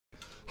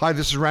Hi,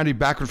 this is Randy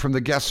Bachman from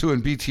the Guess Who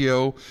and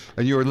BTO,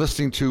 and you are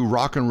listening to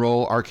Rock and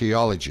Roll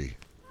Archaeology.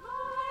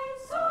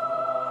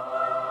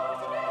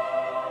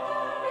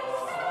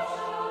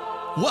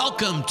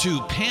 Welcome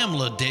to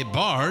Pamela Des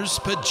Barres'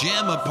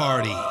 Pajama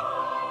Party,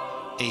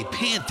 a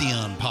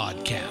Pantheon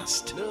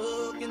podcast.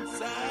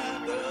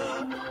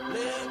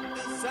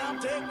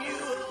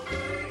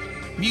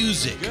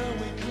 Music,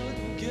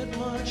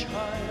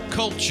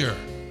 culture,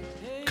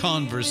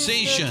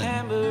 conversation,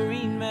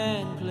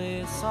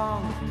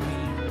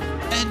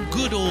 and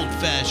good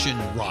old-fashioned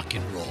rock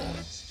and roll.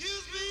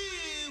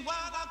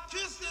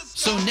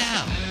 So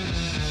now,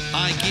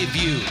 I give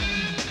you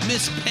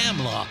Miss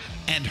Pamela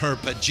and her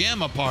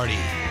Pajama Party.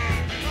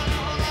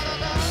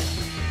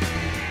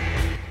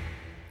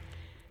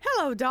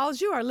 Hello, dolls.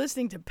 You are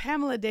listening to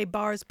Pamela Des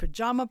Barres'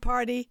 Pajama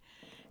Party.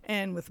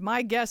 And with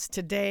my guest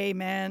today,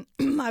 man,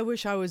 I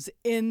wish I was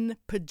in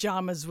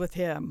pajamas with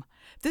him.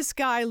 This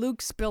guy,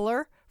 Luke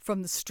Spiller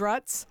from the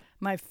Struts,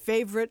 my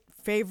favorite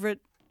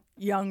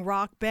young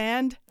rock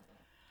band.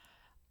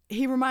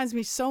 He reminds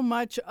me so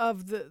much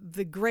of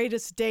the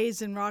greatest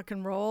days in rock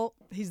and roll.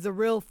 He's the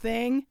real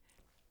thing.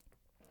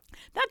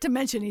 Not to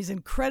mention he's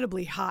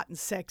incredibly hot and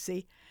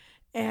sexy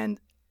and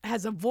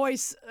has a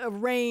voice, a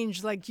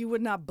range like you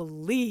would not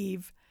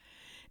believe.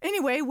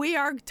 Anyway, we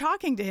are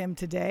talking to him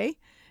today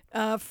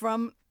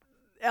from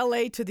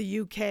L.A. to the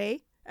U.K.,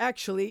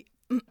 actually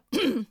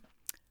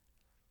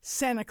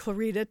Santa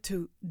Clarita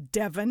to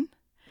Devon.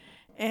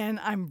 And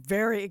I'm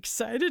very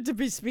excited to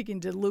be speaking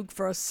to Luke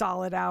for a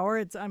solid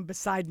hour. I'm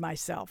beside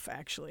myself,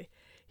 actually.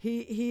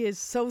 He is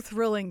so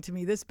thrilling to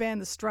me. This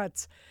band, the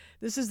Struts,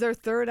 this is their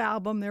third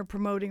album they're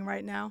promoting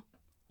right now.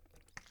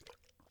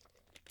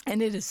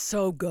 And it is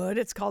so good.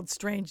 It's called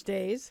Strange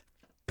Days.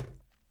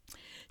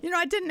 You know,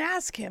 I didn't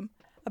ask him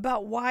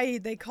about why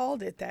they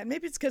called it that.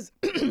 Maybe it's because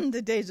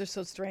the days are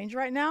so strange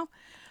right now.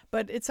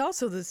 But it's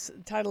also the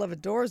title of a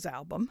Doors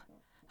album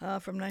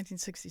from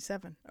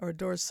 1967, or a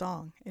Doors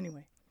song,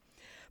 anyway.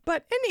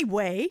 But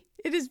anyway,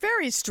 it is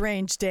very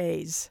strange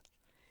days.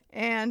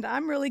 And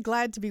I'm really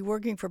glad to be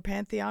working for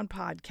Pantheon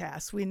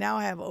Podcasts. We now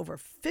have over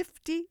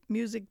 50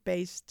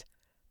 music-based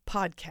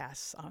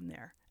podcasts on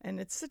there. And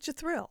it's such a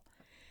thrill.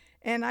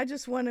 And I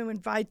just want to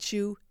invite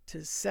you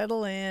to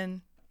settle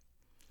in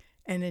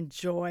and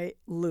enjoy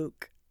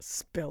Luke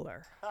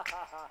Spiller.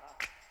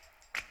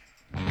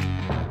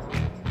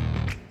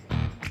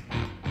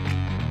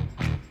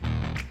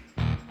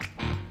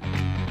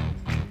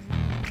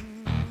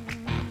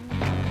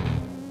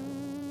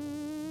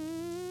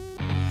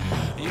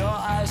 Your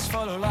eyes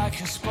follow like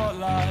a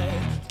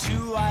spotlight,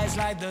 two eyes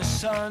like the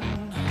sun.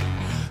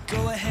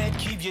 Go ahead,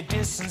 keep your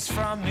distance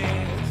from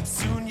me.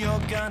 Soon you're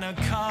gonna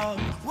come.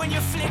 When you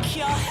flick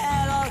your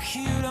hair like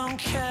you don't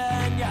care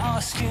and you're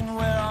asking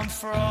where I'm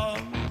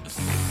from.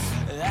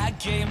 That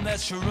game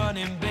that you're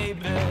running,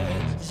 baby,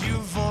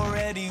 you've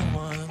already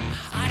won.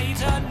 I need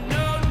to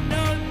know.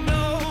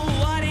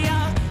 What do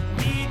ya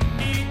need?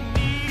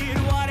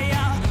 What do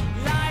ya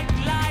like?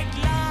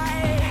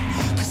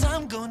 'Cause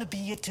I'm gonna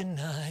be it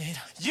tonight.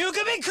 You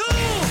can be cool,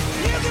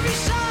 you can be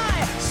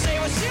shy. Say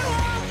what you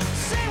want,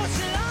 say what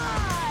you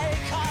like.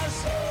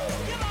 'Cause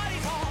your body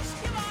talks.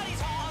 You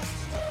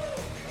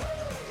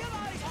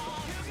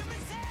can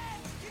pretend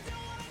you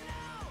don't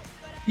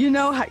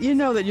wanna know. You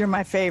know that you're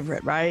my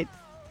favorite, right?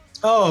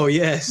 Oh,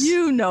 yes.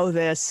 You know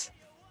this.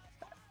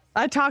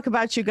 I talk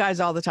about you guys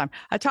all the time.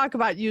 I talk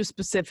about you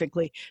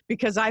specifically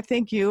because I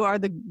think you are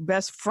the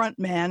best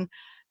frontman,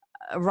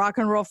 rock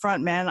and roll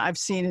frontman I've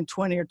seen in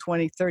 20 or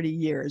 30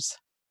 years.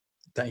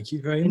 Thank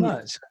you very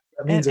much.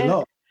 That means a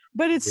lot.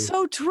 But it's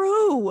so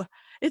true.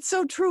 It's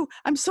so true.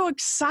 I'm so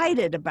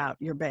excited about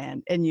your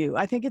band and you.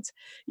 I think it's,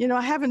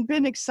 I haven't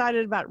been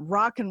excited about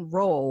rock and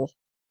roll,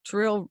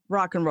 real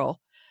rock and roll,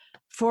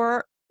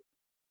 for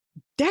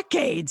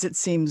decades, it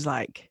seems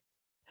like.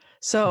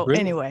 So Really?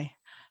 Anyway,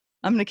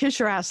 I'm going to kiss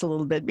your ass a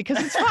little bit because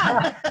it's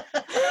fun.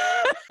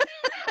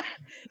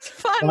 It's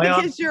fun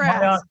to kiss your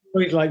ass. My aunt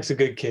always likes a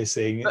good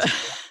kissing.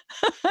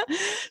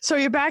 So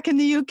you're back in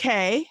the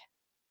UK.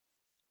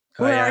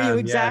 Where are you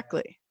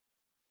exactly?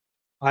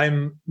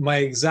 Yeah. My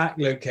exact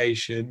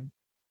location,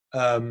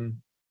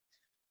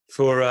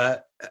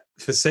 for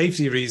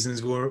safety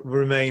reasons, will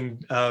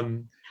remain.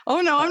 Oh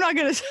no, I'm not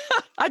going to.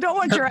 I don't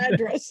want your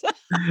address.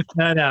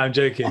 No, I'm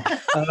joking.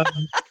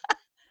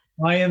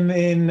 I am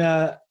in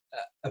a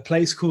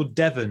place called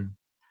Devon.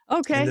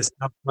 Okay. In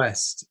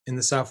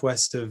the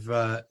southwest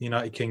of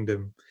United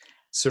Kingdom,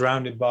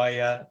 surrounded by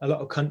a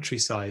lot of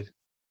countryside.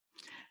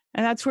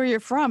 And that's where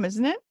you're from,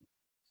 isn't it?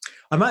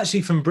 I'm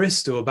actually from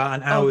Bristol, about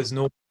an hour's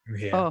north from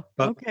here. Oh,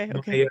 but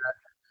okay.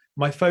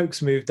 My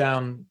folks moved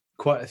down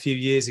quite a few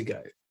years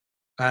ago,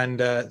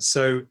 and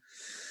so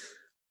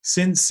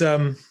since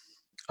I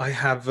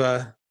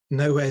have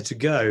nowhere to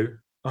go,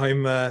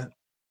 I'm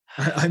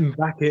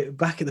back at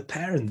the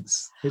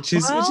parents, which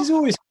is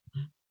always.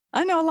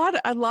 I know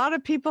a lot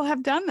of people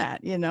have done that.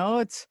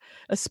 It's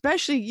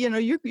especially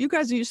you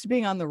guys are used to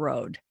being on the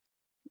road,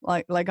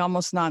 like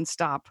almost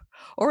nonstop,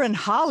 or in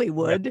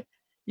Hollywood.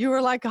 You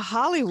were like a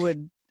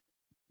Hollywood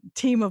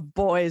team of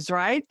boys,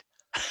 right?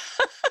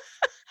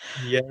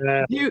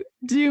 Yeah, Do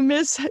you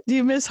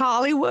miss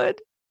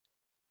Hollywood?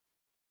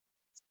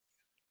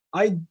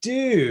 I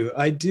do.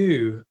 I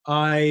do.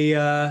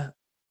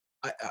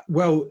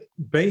 Well,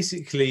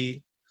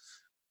 basically,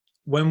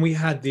 when we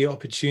had the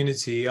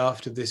opportunity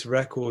after this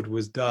record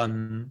was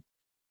done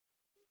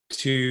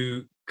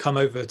to come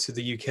over to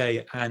the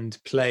UK and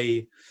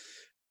play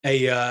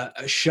a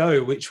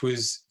show which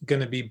was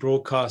going to be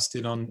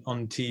broadcasted on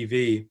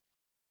TV,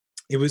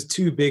 it was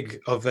too big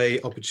of a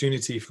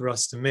opportunity for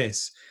us to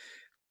miss.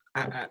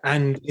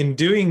 And in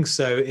doing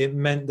so, it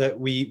meant that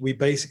we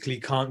basically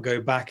can't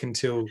go back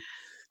until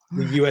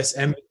the US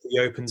embassy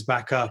opens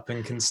back up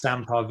and can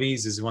stamp our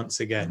visas once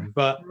again.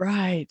 But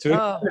Right. so we're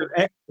kind of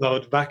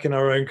exiled back in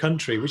our own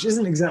country, which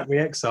isn't exactly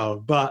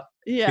exiled, but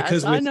Yes,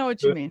 because I know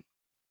what you mean.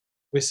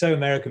 we're so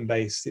American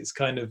based, it's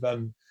kind of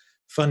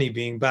funny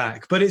being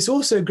back. But it's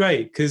also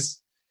great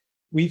because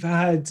we've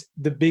had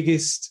the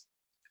biggest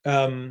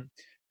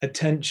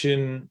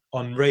attention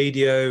on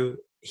radio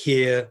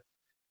here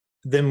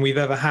than we've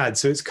ever had.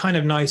 So it's kind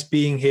of nice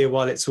being here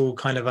while it's all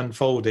kind of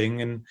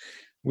unfolding. And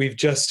we've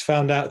just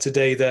found out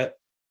today that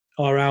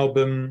our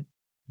album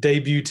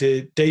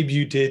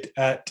debuted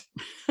at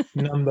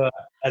number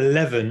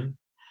 11.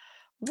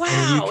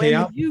 Wow, UK in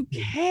album. the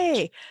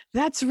UK.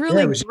 That's Yeah,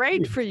 really it was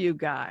great huge. for you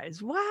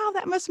guys. Wow,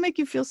 that must make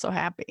you feel so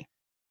happy.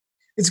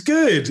 It's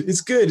good.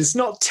 It's good. It's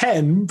not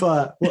 10,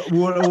 but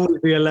we'll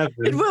always be 11.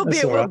 It will be.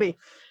 That's It all will right. be.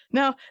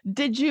 Now,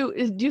 do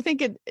you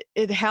think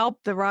it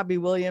helped the Robbie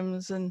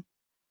Williams and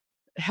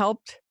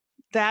helped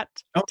that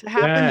Oh, to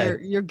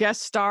happen? yeah. Your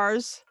guest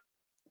stars.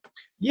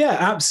 Yeah,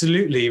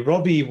 absolutely.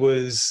 Robbie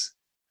was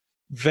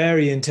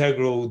very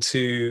integral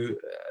to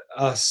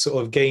us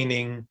sort of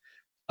gaining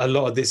a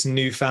lot of this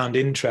newfound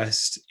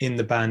interest in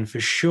the band for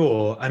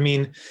sure. I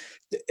mean,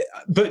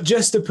 but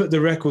just to put the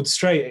record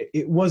straight,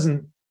 it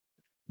wasn't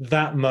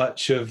that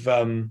much of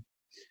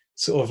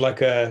sort of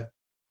like I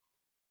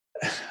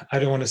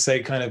don't want to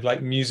say kind of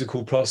like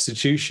musical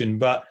prostitution,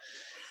 but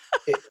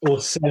or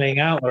selling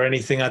out or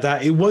anything like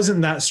that. It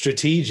wasn't that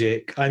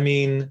strategic. I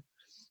mean,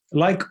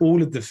 like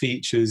all of the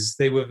features,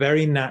 they were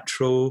very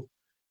natural,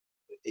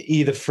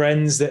 either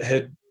friends that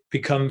had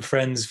become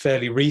friends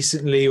fairly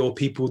recently or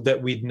people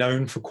that we'd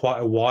known for quite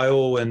a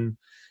while. And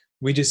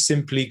we just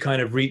simply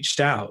kind of reached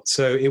out.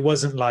 So it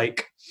wasn't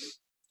like,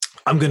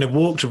 I'm going to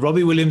walk to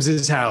Robbie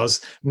Williams's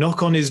house,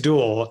 knock on his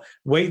door,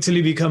 wait till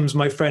he becomes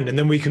my friend, and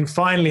then we can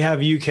finally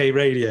have UK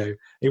radio.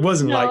 It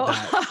wasn't like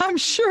that. I'm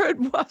sure it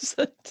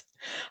wasn't.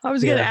 I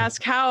was going to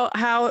ask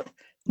how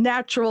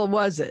natural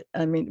was it?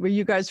 I mean, were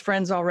you guys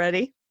friends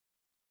already?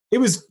 It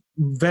was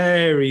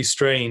very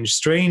strange.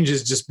 Strange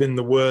has just been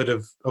the word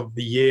of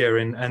the year,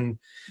 and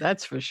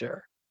That's for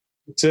sure.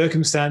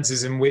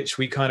 circumstances in which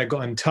we kind of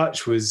got in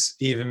touch was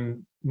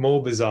even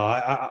more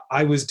bizarre.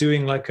 I was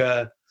doing like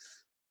a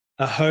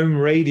home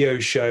radio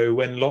show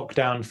when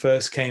lockdown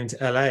first came to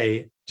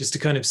LA, just to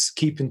kind of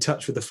keep in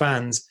touch with the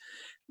fans.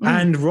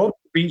 And Rob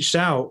reached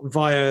out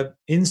via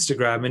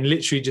Instagram and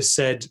literally just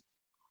said,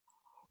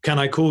 "Can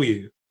I call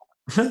you?"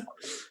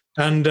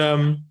 And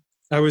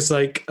I was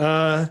like,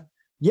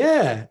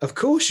 yeah, of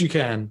course you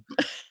can.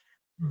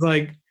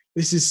 Like,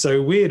 this is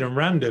so weird and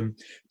random.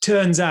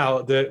 Turns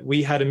out that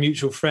we had a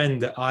mutual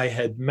friend that I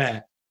had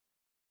met,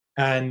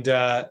 and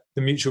the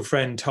mutual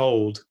friend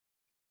told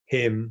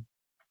him,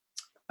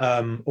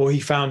 or he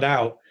found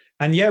out.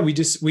 And yeah, we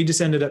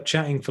just ended up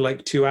chatting for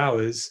like 2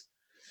 hours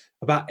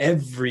about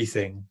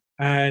everything.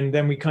 And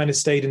then we kind of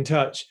stayed in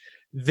touch.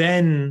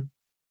 Then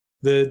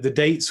the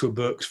dates were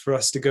booked for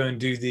us to go and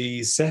do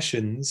these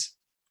sessions,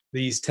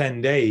 these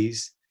 10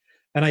 days.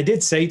 And I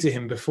did say to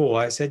him before,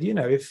 I said, you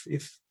know,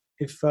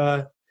 if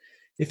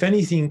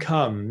anything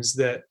comes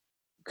that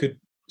could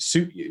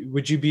suit you,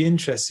 would you be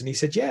interested? And he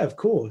said, yeah, of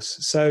course.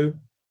 So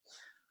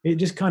it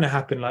just kind of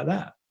happened like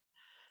that.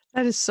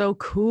 That is so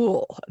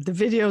cool. The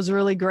video is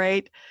really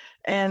great.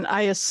 And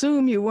I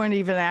assume you weren't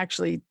even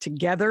actually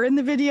together in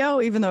the video,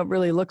 even though it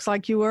really looks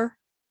like you were.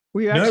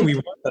 Were you actually? No, we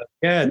were.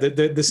 Yeah,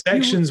 the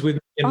sections with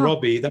me and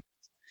Robbie.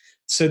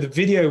 So the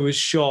video was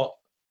shot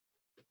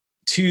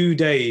 2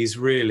 days,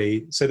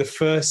 really. So the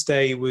first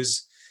day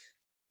was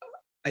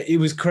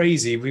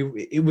crazy.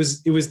 It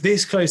was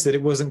this close that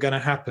it wasn't going to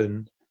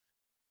happen.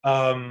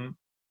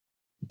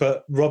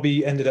 But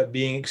Robbie ended up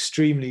being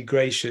extremely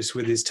gracious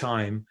with his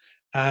time.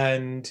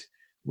 And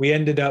we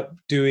ended up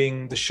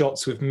doing the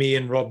shots with me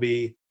and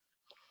Robbie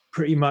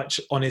pretty much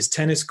on his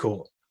tennis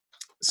court,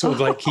 sort of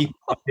like keeping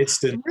our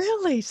distance.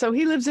 Really? So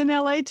he lives in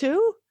LA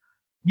too?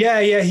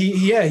 Yeah,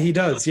 he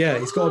does. Yeah,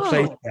 he's got a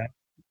place there.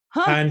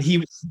 Huh? And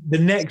the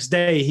next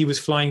day he was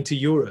flying to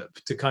Europe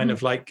to kind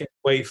of like get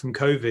away from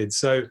COVID.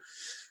 So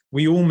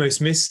we almost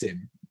missed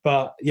him.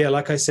 But yeah,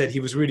 like I said, he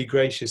was really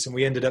gracious and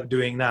we ended up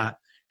doing that.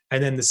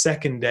 And then the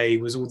second day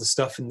was all the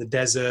stuff in the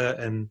desert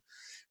and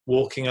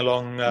walking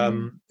along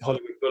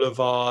Hollywood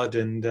Boulevard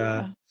and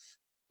all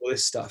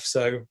this stuff.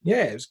 So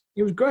yeah,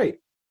 it was great.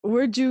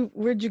 Where'd you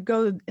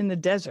go in the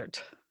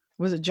desert?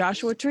 Was it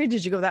Joshua Tree?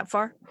 Did you go that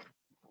far?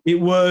 It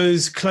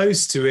was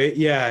close to it,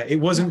 yeah. It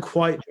wasn't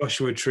quite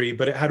Joshua Tree,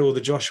 but it had all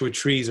the Joshua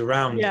trees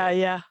around it.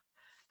 Yeah.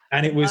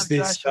 And it was Love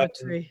this. Joshua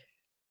Tree.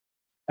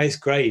 It's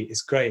great.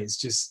 It's great. It's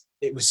just,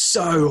 it was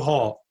so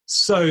hot,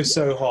 so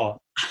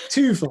hot,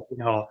 too fucking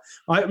hot.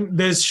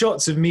 There's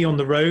shots of me on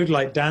the road,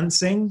 like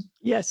dancing,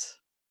 Yes.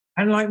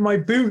 and like my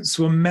boots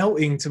were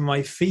melting to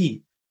my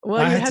feet.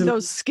 Well, I you had had to-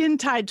 those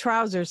skin-tied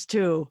trousers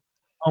too.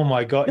 Oh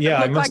my god! It Yeah,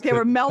 I looked must like they have-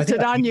 were I think melted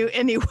I- on you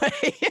anyway.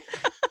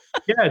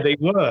 Yeah, they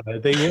were.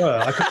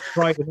 I could have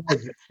fried an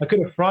egg. I could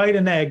have fried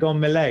an egg on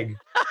my leg.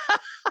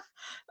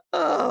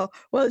 Oh,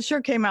 well, it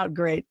sure came out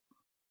great.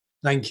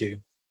 Thank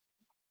you.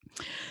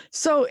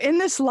 So in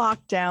this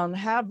lockdown,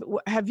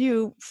 have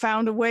you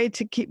found a way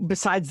to keep,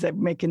 besides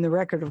making the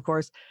record, of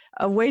course,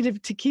 a way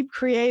to keep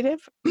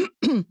creative?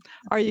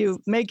 Are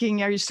you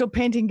still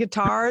painting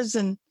guitars?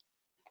 And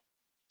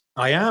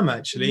I am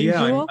actually.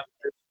 Yeah, Usual?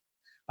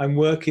 I'm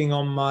working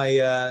on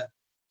my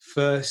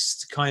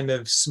first kind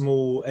of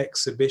small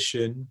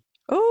exhibition,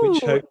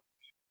 which oh,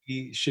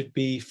 hopefully should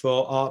be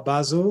for Art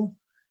Basel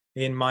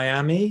in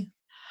Miami,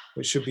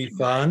 which should be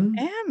fun.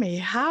 Amy,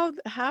 how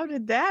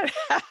did that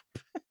happen?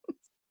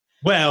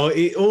 Well,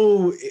 it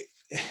all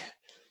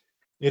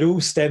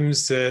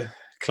stems to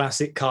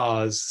classic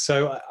cars.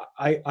 So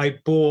I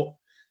bought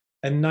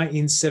a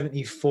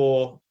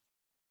 1974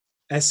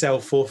 SL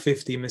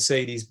 450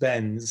 Mercedes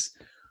Benz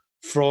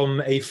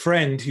from a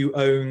friend who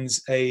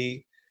owns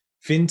a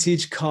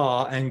vintage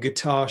car and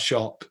guitar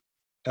shop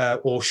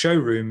or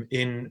showroom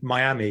in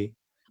Miami.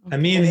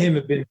 And me and him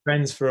have been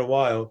friends for a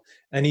while,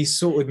 and he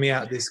sorted me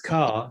out this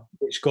car,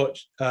 which got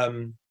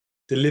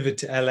delivered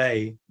to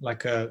LA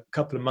like a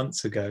couple of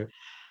months ago.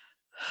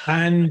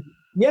 And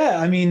yeah,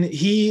 I mean,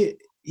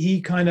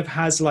 he kind of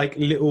has like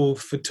little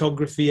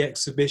photography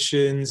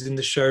exhibitions in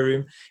the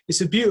showroom.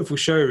 It's a beautiful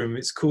showroom.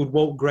 It's called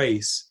Walt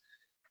Grace.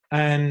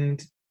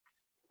 And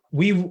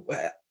we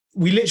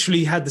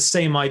literally had the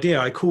same idea.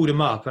 I called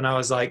him up and I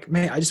was like,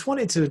 mate, I just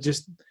wanted to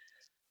just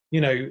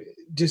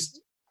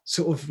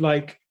sort of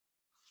like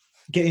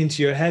get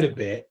into your head a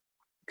bit,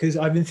 because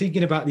I've been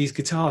thinking about these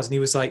guitars. And he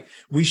was like,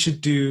 we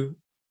should do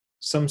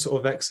some sort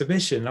of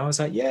exhibition. And I was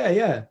like,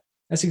 yeah,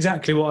 that's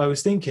exactly what I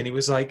was thinking. He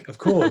was like, of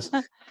course.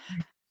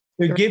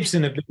 So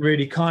Gibson have been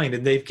really kind,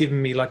 and they've given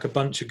me like a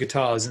bunch of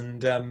guitars.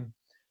 And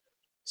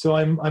so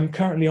I'm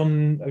currently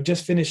I've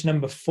just finished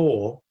number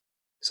 4.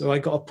 So I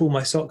got to pull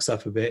my socks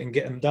up a bit and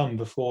get them done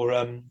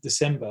before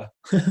December.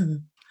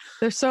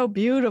 They're so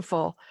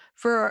beautiful.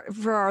 For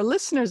our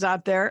listeners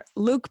out there,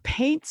 Luke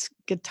paints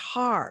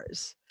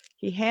guitars.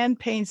 He hand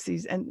paints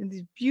these, and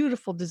these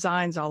beautiful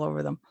designs all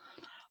over them.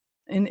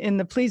 In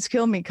the Please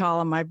Kill Me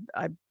column, I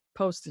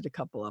posted a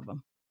couple of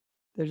them.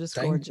 They're just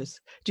gorgeous.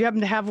 Do you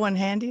happen to have one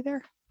handy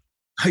there?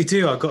 I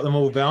do. I've got them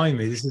all behind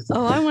me. This is.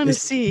 I want to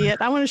see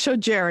it. I want to show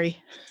Jerry.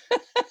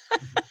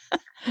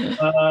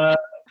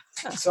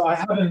 So I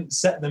haven't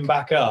set them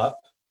back up.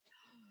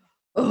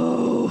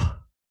 Oh,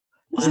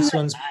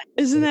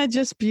 isn't that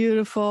just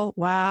beautiful?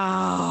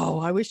 Wow.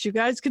 I wish you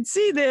guys could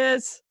see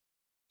this.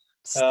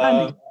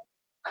 Stunning.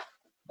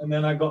 And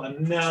then I got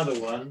another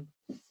one.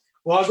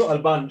 Well, I got a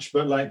bunch,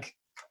 but like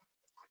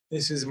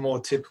this is a more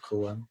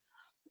typical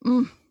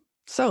one.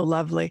 So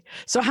lovely.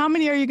 So how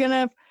many are you going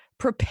to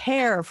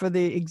prepare for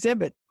the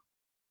exhibit?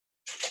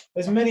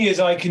 As many as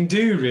I can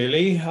do,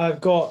 really.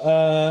 I've got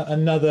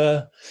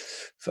another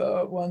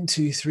 1,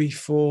 2, 3,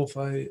 4,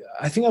 5.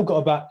 I think I've got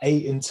about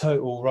 8 in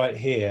total right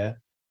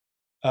here.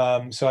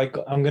 So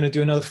I'm going to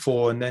do another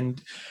 4, and then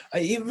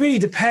it really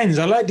depends.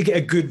 I like to get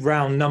a good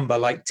round number,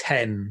 like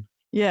 10.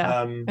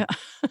 Yeah.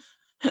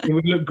 It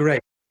would look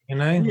great, you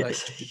know? Yeah, Like,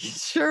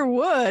 sure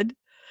would.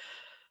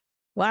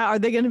 Wow. Are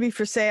they going to be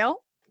for sale?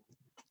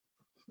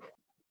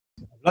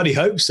 bloody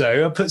hope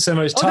so. I put so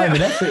much time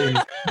and effort in.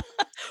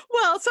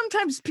 Well,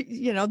 sometimes,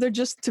 they're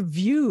just to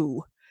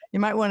view. You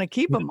might want to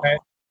keep them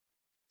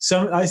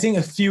all. I think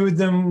a few of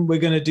them we're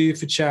going to do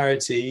for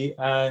charity,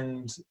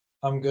 and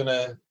I'm going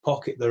to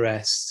pocket the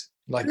rest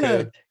like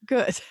Good.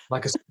 a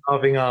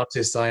starving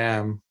artist I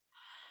am.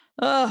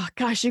 Oh,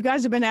 gosh, you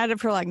guys have been at it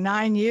for like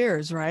 9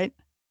 years, right?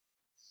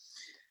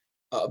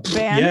 Band?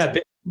 Yeah,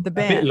 the a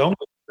band. bit longer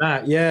than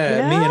that.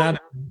 Yeah. Yeah?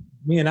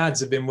 Me and Ads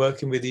have been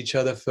working with each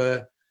other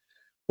for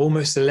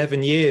almost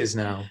 11 years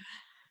now.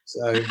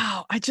 So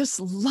Wow, I just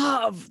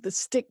love the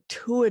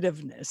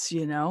stick-to-itiveness,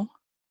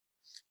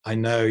 I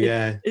know,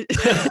 yeah.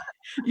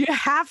 You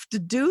have to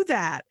do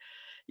that.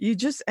 You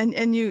just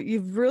and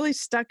you've really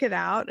stuck it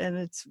out, and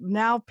it's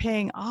now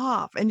paying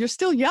off. And you're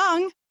still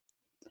young.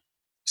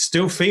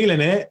 Still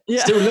feeling it.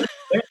 Yeah. Still looking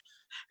at it.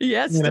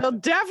 Yes,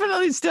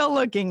 definitely still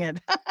looking it.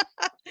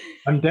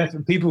 I'm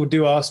definitely. People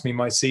do ask me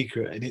my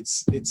secret, and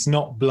it's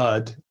not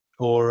blood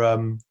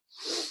or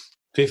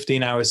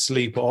 15 hours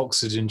sleep or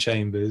oxygen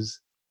chambers.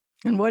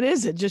 And what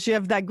is it? Just you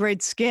have that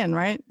great skin,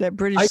 right? That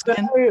British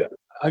skin.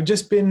 I've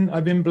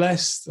been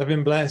blessed. I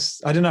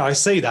don't know. I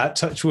say that,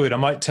 touch wood. I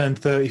might turn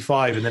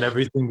 35 and then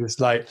everything just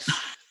like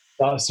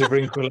starts to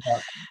wrinkle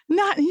up.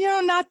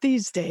 Not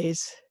these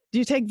days. Do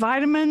you take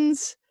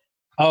vitamins?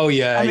 Oh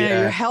yeah.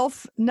 Your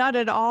health, not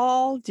at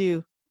all. Do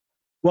you?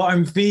 Well,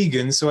 I'm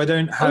vegan, so I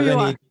don't have you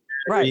any are.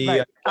 Right, dairy,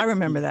 right. I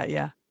remember that,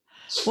 yeah.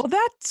 Well,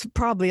 that's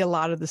probably a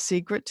lot of the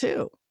secret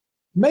too.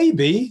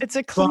 maybe, It's a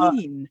but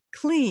clean.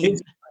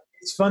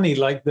 it's funny,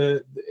 like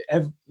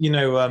you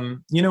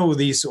know all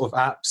these sort of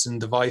apps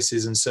and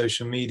devices and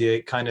social media.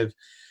 It kind of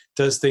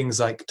does things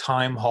like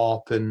time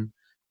hop and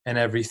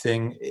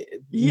everything.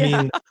 You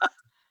Yeah.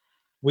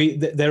 mean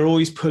they're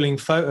always pulling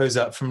photos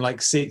up from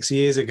like 6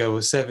 years ago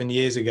or 7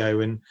 years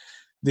ago, and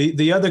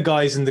the other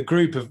guys in the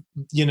group have,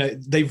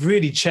 they've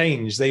really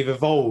changed. They've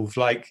evolved.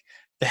 Like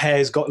the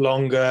hair's got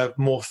longer,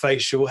 more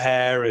facial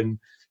hair, and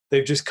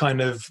they've just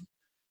kind of,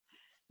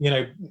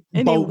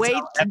 Any bulked weight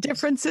out.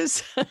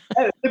 differences?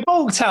 They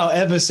bulked out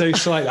ever so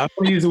slightly. I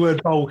want to use the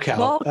word bulk out.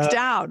 Bulked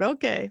out.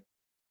 Okay.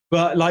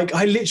 But like,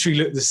 I literally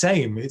look the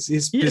same.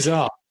 It's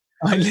bizarre.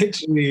 I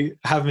literally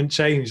haven't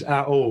changed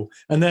at all.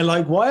 And they're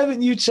like, why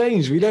haven't you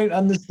changed? We don't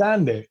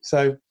understand it.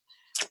 So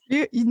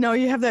You know,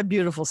 you have that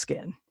beautiful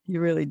skin. You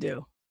really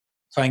do.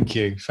 thank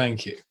you.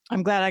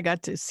 I'm glad I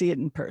got to see it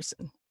in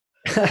person.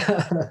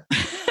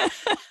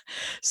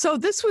 So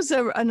this was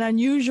an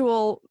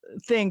unusual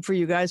thing for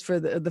you guys. For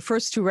the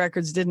first two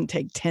records didn't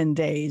take 10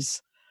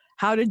 days.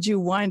 How did you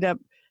wind up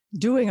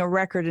doing a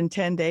record in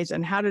 10 days,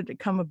 and how did it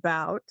come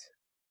about?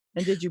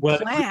 And did you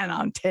plan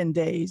on 10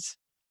 days?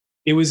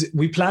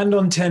 We planned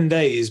on 10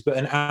 days, but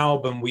an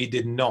album we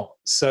did not.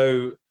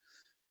 So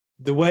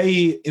the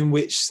way in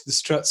which the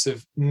Struts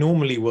have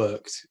normally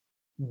worked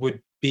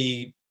would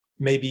be,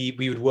 maybe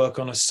we would work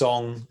on a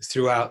song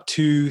throughout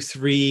 2,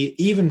 3,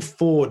 even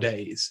 4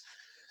 days.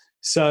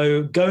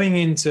 So going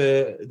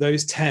into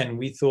those 10,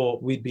 we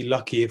thought we'd be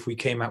lucky if we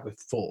came out with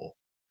 4.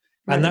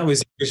 Right. And that was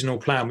the original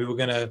plan. We were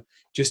going to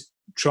just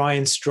try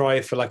and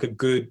strive for like a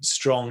good,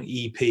 strong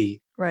EP.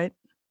 Right.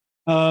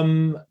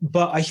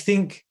 But I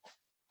think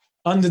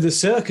under the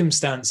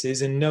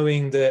circumstances, and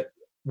knowing that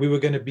we were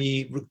going to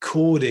be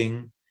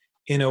recording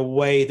in a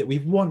way that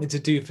we've wanted to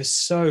do for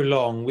so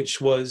long, which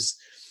was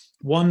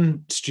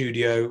one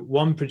studio,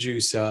 one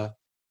producer,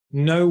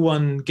 no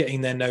one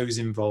getting their nose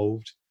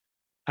involved,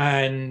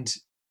 and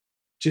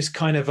just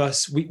kind of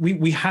us,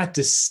 we had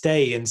to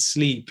stay and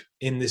sleep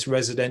in this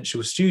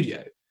residential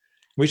studio,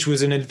 which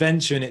was an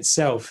adventure in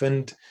itself.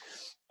 And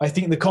I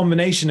think the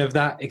combination of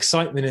that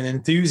excitement and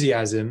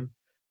enthusiasm,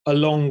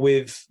 along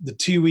with the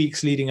 2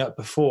 weeks leading up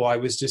before, I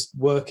was just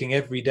working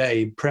every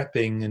day,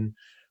 prepping and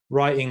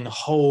writing a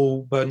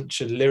whole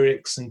bunch of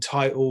lyrics and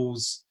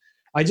titles.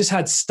 I just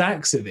had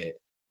stacks of it.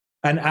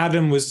 And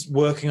Adam was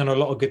working on a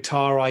lot of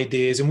guitar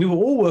ideas, and we were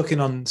all working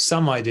on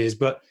some ideas,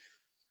 but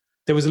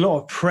there was a lot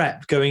of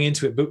prep going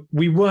into it. But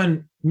we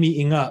weren't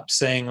meeting up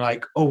saying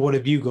like, oh, what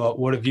have you got?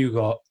 What have you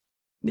got?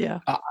 Yeah.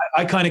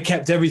 I kind of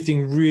kept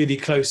everything really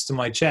close to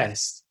my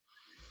chest.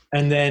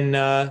 And then,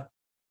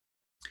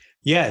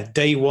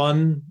 day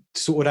one,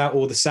 sorted out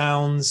all the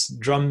sounds,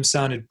 drums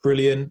sounded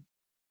brilliant.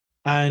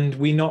 And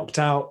we knocked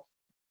out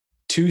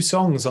 2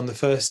 songs on the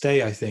first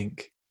day, I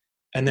think.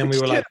 And then we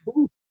were like,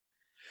 ooh.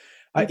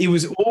 It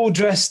was All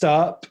Dressed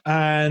Up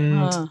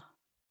and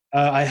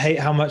I Hate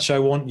How Much I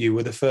Want You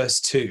were the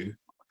first 2.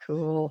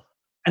 Cool.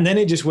 And then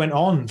it just went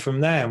on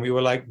from there. And we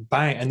were like,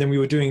 bang. And then we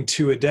were doing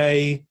 2 a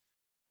day,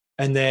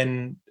 and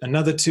then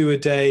another 2 a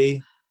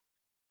day.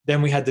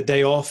 Then we had the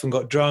day off and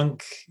got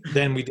drunk.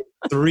 Then we did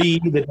 3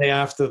 the day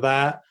after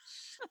that.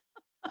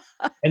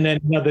 And then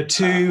another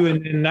 2,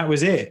 and then that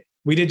was it.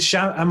 We did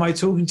Am I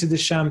Talking to the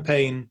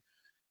Champagne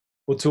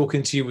or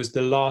Talking to You was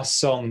the last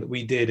song that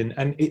we did,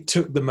 and it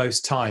took the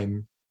most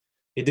time.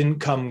 It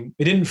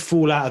didn't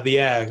fall out of the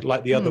air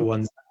like the other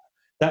ones.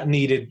 That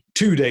needed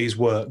 2 days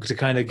work to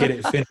kind of get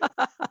it finished.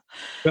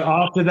 But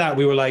after that,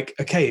 we were like,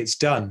 okay, it's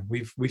done.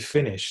 We've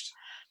finished.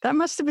 That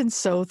must have been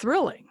so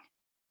thrilling.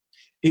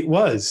 It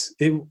was.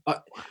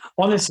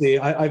 Honestly,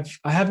 I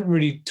haven't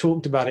really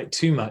talked about it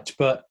too much,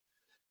 but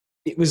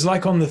it was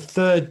like on the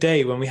 3rd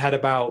day when we had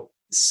about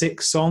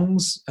 6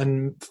 songs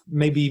and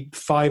maybe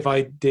 5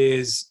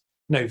 ideas.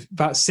 No,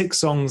 about 6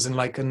 songs and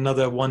like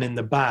another one in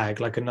the bag,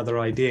 like another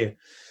idea.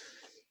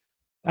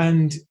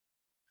 And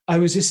I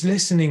was just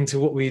listening to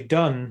what we had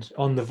done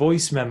on the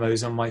voice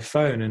memos on my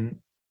phone, and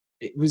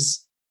it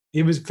was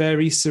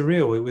very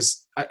surreal. It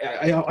was.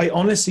 I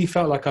honestly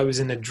felt like I was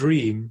in a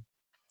dream,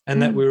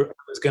 and that I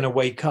was going to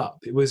wake up.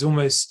 It was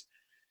almost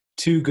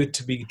too good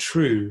to be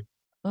true.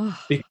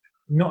 Because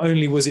not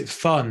only was it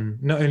fun,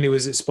 not only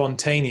was it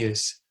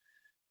spontaneous,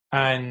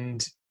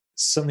 and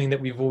something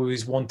that we've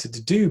always wanted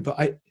to do, but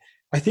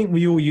I think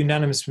we all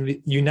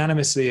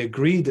unanimously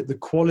agreed that the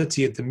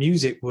quality of the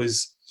music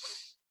was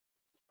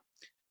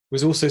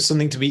also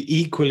something to be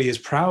equally as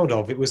proud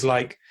of. It was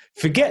like,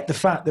 forget the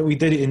fact that we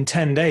did it in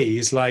 10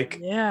 days. Like,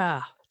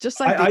 yeah, just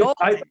like the old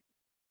days.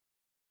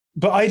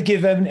 But I'd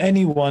give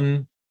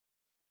anyone,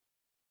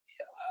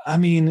 I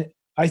mean,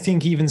 I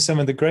think even some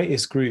of the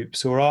greatest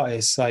groups or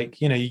artists,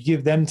 like, you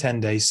give them 10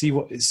 days,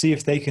 see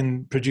if they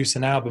can produce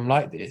an album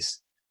like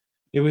this.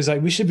 It was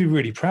like, we should be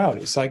really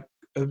proud. It's like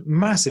a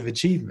massive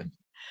achievement.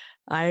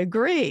 I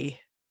agree.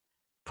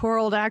 Poor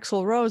old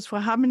Axl Rose. Well,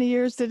 how many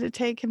years did it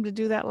take him to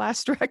do that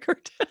last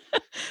record?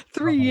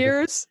 3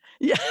 years.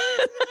 Yeah.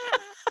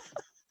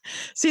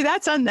 See,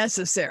 that's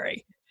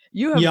unnecessary.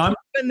 You have Yeah,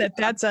 proven that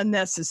that's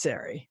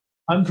unnecessary.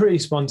 I'm pretty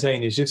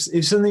spontaneous.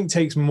 If something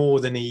takes more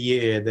than a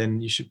year,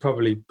 then you should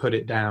probably put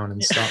it down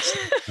and start.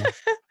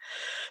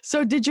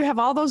 So did you have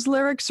all those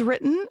lyrics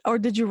written, or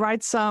did you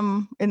write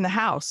some in the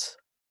house?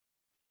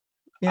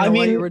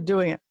 While you were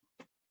doing it.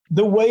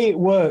 The way it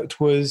worked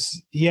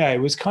was,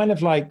 it was kind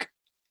of like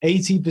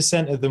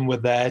 80% of them were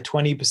there,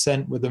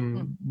 20% with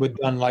them were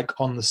done like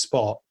on the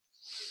spot.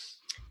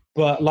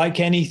 But like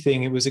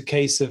anything, it was a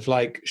case of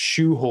like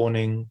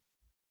shoehorning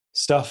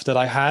stuff that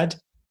I had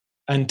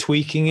and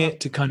tweaking it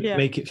to kind of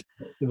make it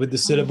fit with the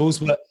syllables.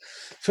 But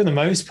for the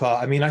most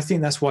part, I mean, I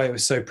think that's why it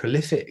was so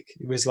prolific.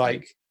 It was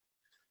like,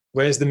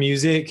 where's the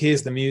music?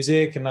 Here's the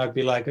music. And I'd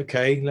be like,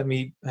 okay, let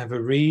me have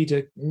a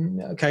read.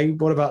 Okay,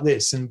 what about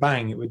this? And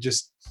bang, it would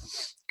just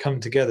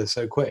come together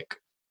so quick.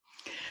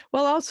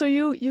 Well, also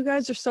you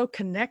guys are so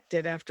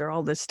connected after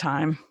all this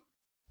time.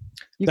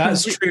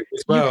 That's true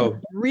as well. You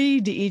can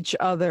read each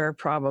other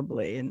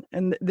probably,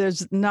 and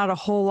there's not a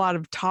whole lot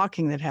of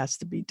talking that has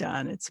to be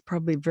done. It's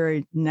probably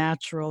very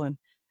natural and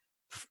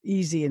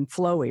easy and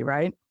flowy,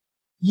 right?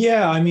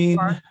 Yeah, I mean,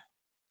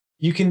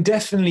 you can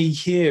definitely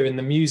hear in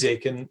the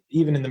music and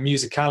even in the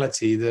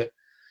musicality that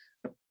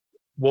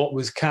what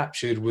was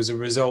captured was a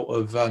result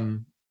of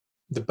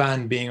the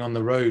band being on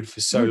the road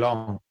for so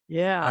long.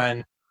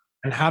 Yeah.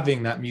 And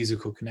having that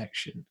musical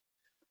connection.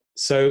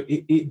 So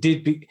it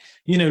did be,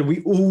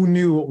 we all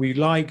knew what we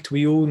liked.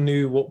 We all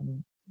knew what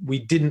we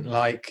didn't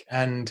like.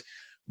 And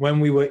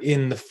when we were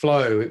in the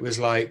flow, it was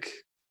like,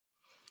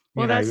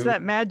 that's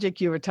that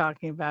magic you were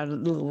talking about a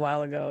little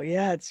while ago.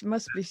 Yeah, it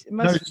must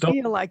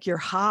feel like you're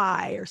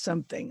high or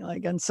something,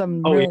 like on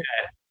some. Oh, yeah,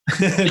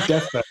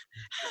 definitely.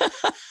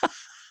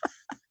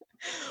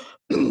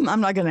 I'm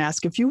not going to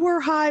ask if you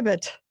were high,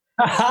 but.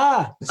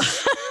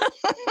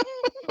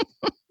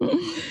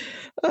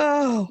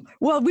 Oh,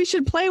 well, we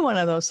should play one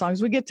of those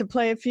songs. We get to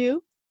play a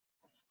few.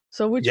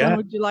 So which one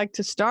would you like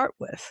to start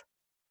with?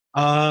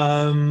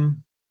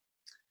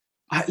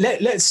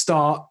 Let's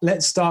start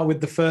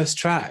with the first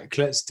track.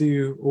 Let's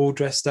do All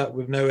Dressed Up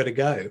with Nowhere to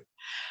Go.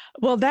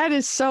 Well,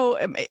 that's how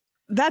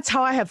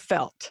I have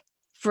felt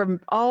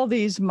from all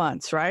these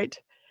months, right?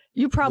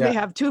 You probably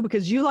have too,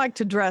 because you like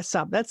to dress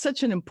up. That's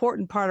such an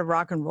important part of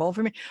rock and roll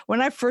for me. When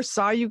I first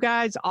saw you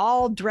guys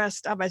all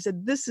dressed up, I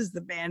said, this is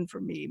the band for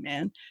me,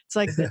 man. It's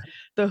like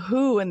the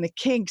Who and the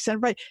Kinks and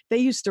everybody, they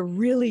used to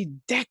really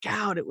deck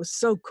out. It was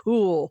so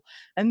cool.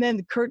 And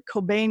then Kurt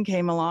Cobain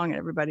came along and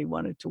everybody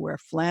wanted to wear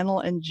flannel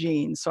and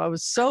jeans. So I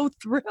was so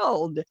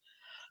thrilled.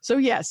 So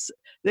yes,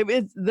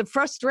 the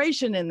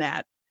frustration in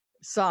that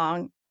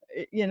song,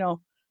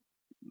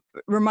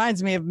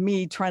 reminds me of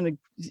me trying to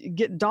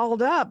get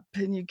dolled up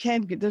and you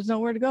can't get, there's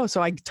nowhere to go.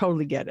 So I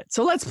totally get it.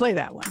 So let's play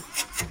that one.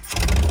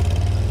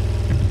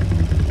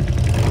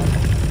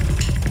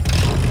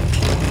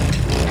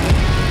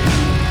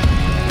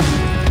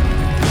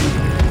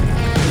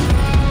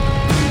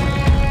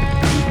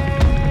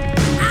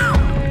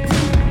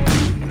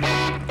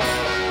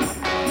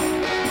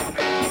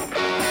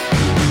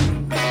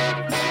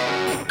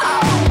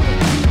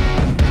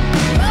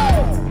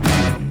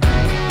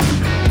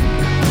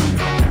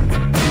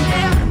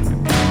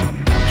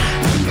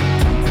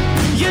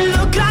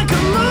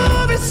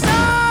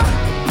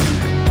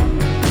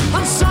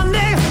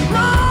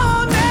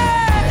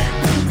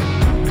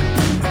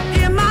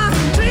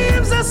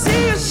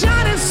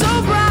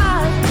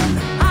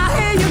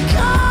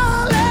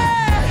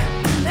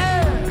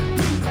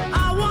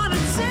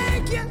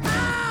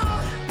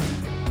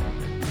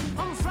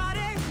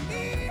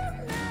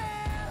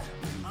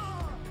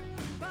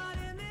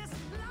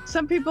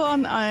 Some people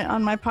on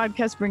my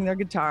podcast bring their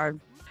guitar.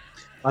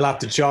 I'll have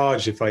to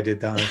charge if I did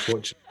that,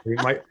 unfortunately.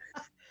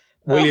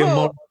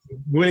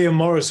 William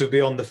Morris would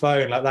be on the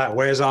phone like that.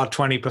 Where's our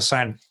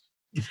 20%?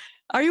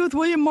 Are you with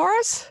William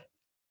Morris?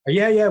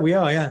 Yeah, we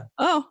are, yeah.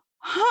 Oh,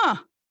 huh.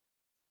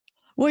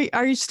 Wait,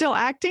 are you still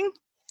acting?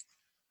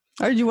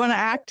 Or do you want to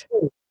act?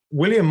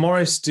 William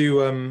Morris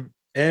do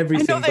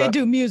everything. I know they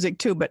do music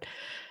too, but...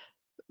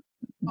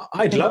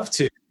 I'd love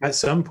to at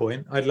some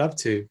point. I'd love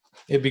to.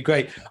 It'd be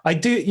great. I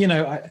do,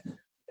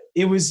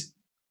 it was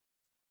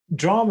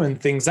drama and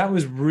things. That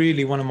was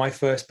really one of my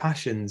first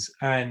passions.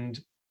 And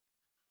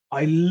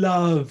I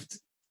loved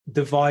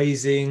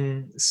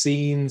devising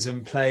scenes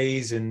and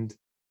plays and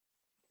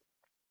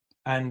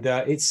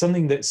it's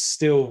something that's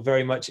still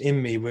very much in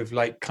me with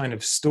like kind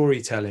of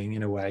storytelling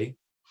in a way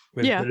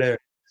with the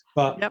lyrics.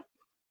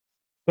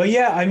 But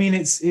yeah, I mean,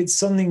 it's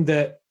something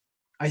that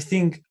I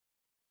think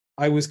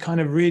I was kind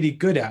of really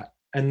good at,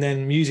 and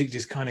then music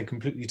just kind of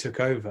completely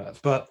took over.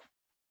 But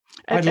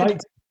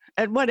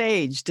at what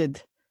age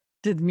did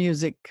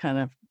music kind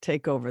of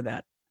take over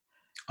that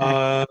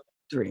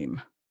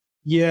dream?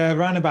 Yeah,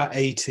 around about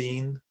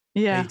 18.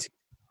 Yeah.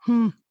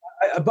 18.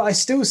 But I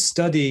still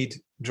studied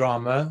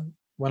drama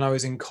when I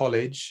was in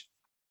college,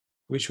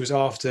 which was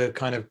after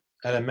kind of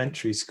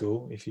elementary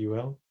school, if you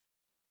will,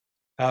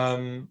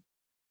 and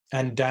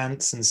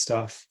dance and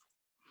stuff.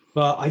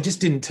 but I just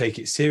didn't take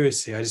it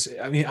seriously.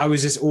 I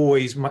was just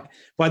always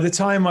by the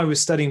time I was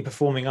studying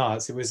performing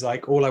arts, it was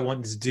like all I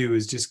wanted to do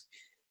was just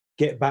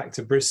get back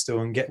to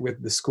Bristol and get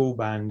with the school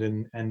band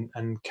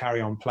and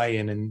carry on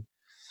playing and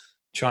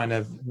trying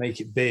to make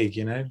it big,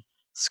 you know.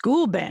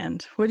 School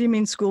band? What do you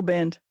mean school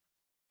band?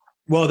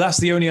 Well, that's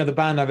the only other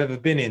band I've ever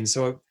been in.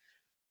 So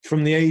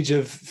from the age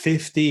of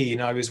 15,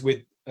 I was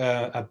with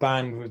a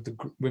band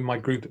with my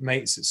group of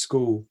mates at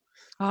school.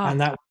 And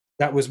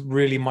that was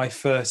really my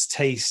first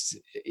taste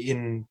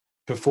in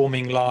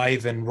performing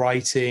live and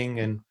writing.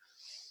 And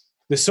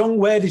the song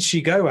 "Where Did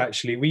She Go,"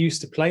 actually, we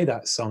used to play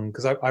that song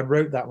because I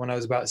wrote that when I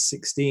was about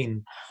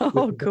 16.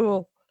 Oh,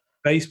 cool.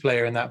 Bass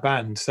player in that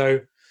band. So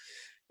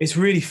it's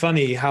really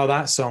funny how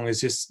that song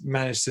has just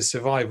managed to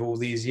survive all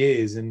these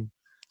years and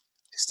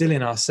still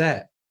in our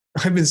set.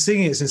 I've been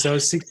singing it since I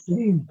was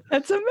 16.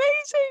 That's amazing.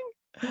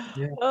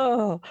 Yeah.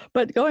 Oh,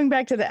 but going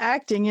back to the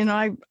acting, you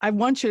know, I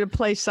want you to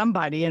play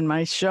somebody in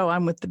my show.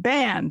 I'm with the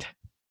band.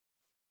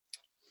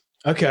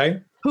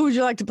 Okay. Who would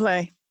you like to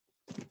play?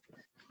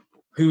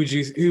 Who would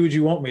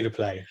you want me to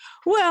play?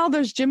 Well,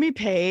 there's Jimmy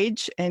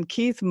Page and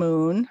Keith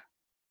Moon.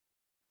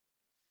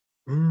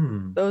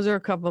 Those are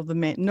a couple of the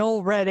main.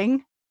 Noel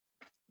Redding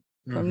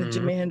from the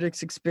Jimi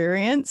Hendrix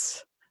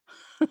Experience.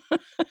 I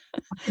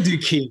could do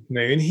Keith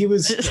Moon. He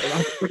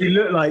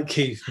looked like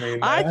Keith Moon.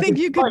 I think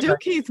you could do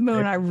Keith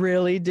Moon. I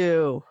really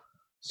do.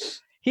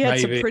 He had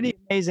some pretty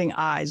amazing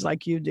eyes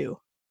like you do.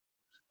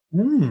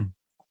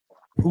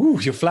 Ooh,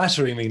 you're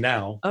flattering me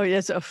now. Oh,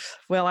 yes.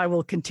 Well, I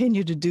will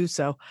continue to do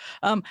so.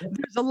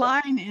 There's a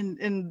line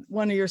in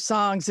one of your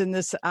songs in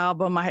this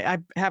album, I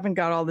haven't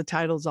got all the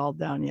titles all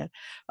down yet,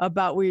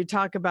 about where you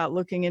talk about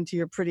looking into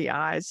your pretty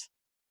eyes.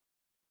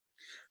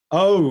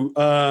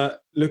 Oh,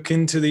 look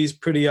into these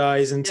pretty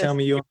eyes and tell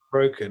me you're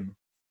broken.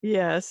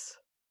 Yes.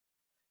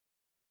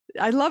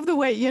 I love the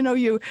way, you know,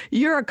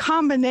 you're a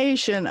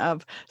combination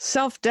of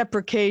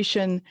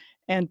self-deprecation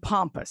and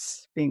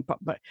pompous,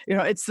 but you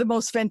know, it's the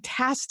most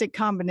fantastic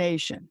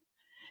combination.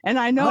 And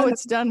I know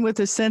it's done with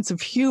a sense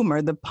of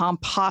humor, the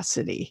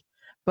pomposity,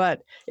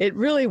 but it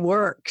really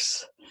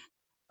works.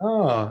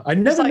 Oh, I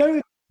never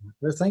know.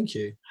 Well, thank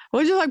you.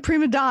 Well, just like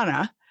Prima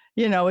Donna,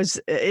 you know,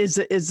 is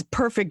a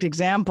perfect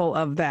example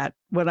of that,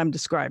 what I'm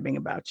describing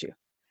about you.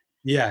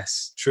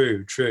 Yes,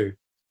 true.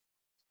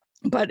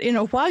 But, you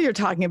know, while you're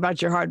talking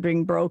about your heart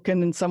being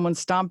broken and someone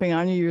stomping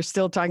on you, you're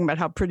still talking about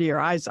how pretty your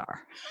eyes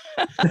are.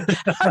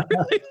 I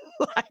really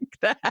like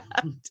that.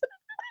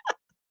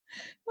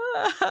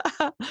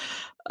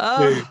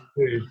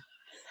 True.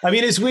 I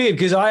mean, it's weird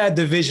because I had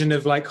the vision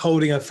of like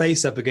holding her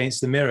face up against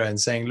the mirror and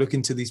saying, look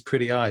into these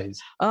pretty eyes.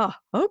 Oh,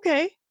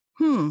 okay.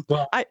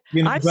 Well,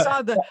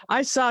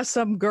 I saw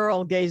some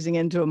girl gazing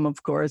into them,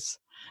 of course.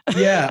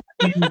 Yeah.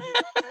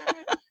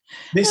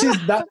 That's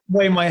the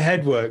way my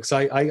head works.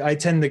 I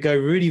tend to go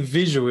really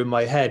visual in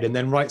my head and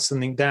then write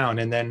something down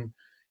and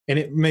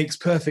it makes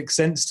perfect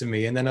sense to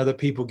me. And then other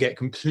people get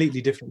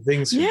completely different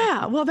things.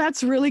 Yeah. Well,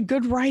 that's really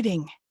good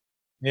writing.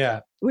 Yeah.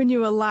 When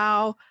you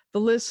allow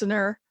the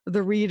listener,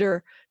 the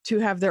reader, to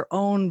have their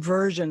own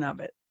version of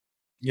it.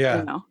 Yeah.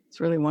 You know, it's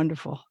really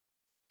wonderful.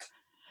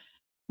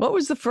 What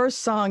was the first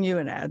song you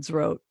and Ads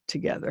wrote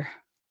together?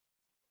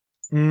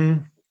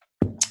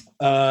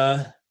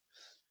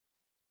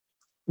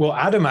 Well,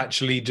 Adam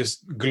actually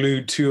just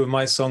glued two of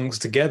my songs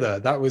together.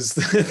 That was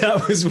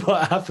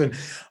what happened.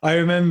 I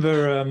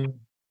remember.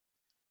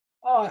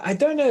 I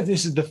don't know if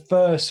this is the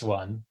first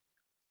one.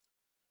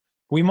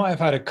 We might have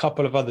had a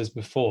couple of others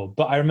before,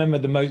 but I remember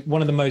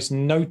one of the most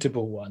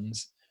notable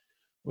ones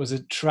was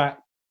a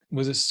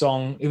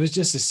song. It was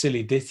just a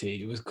silly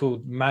ditty. It was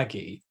called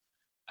Maggie,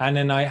 and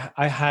then I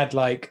had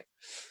like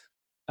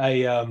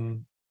a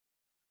it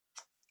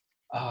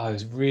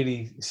was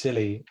really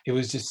silly. It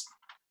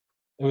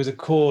was a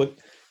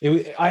chord.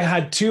 I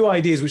had two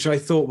ideas which I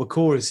thought were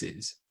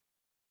choruses.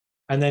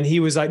 And then he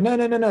was like, no,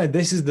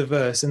 this is the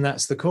verse and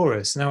that's the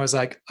chorus. And I was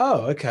like,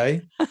 oh,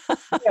 okay.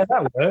 Yeah,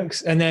 that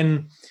works. And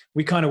then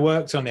we kind of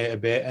worked on it a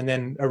bit and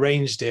then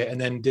arranged it and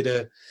then did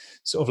a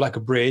sort of like a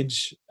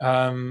bridge.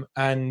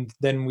 And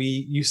then we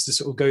used to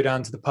sort of go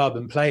down to the pub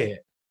and play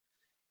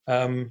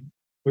it,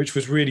 which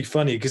was really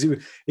funny because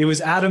it was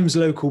Adam's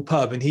local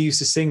pub and he used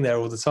to sing there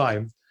all the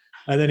time.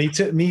 And then he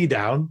took me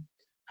down.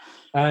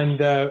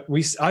 And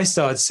I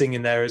started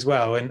singing there as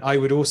well. And I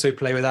would also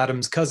play with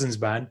Adam's cousin's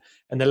band.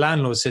 And the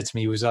landlord said to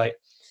me, he was like,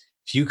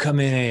 if you come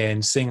in here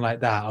and sing like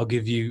that, I'll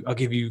give you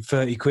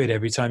 30 quid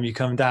every time you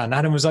come down. And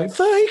Adam was like,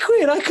 30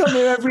 quid? I come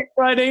here every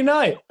Friday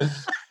night.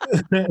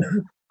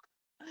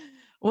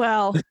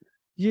 Well,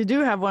 you do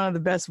have one of the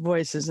best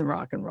voices in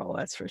rock and roll.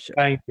 That's for sure.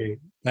 Thank you.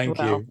 Thank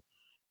you.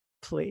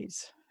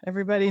 Please.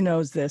 Everybody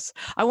knows this.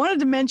 I wanted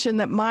to mention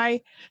that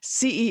my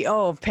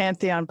CEO of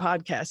Pantheon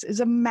Podcast is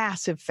a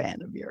massive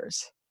fan of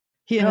yours.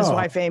 He and his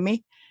wife,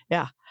 Amy.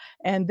 Yeah.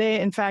 And they,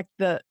 in fact,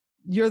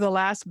 you're the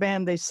last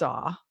band they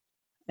saw.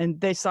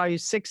 And they saw you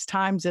 6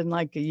 times in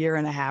like a year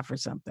and a half or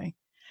something.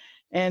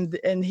 And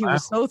he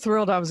was so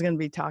thrilled I was going to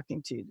be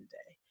talking to you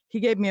today. He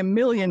gave me a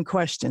million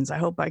questions. I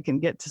hope I can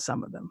get to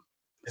some of them.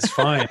 It's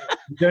fine.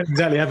 We don't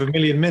exactly have a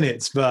million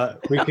minutes, but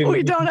we can.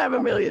 We don't have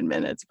a million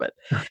minutes, but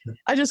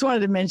I just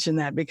wanted to mention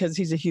that because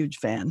he's a huge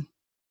fan.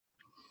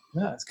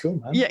 Yeah, that's cool,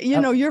 man. Yeah,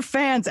 your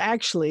fans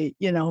actually,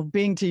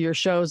 being to your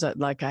shows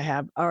like I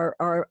have,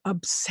 are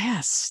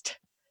obsessed.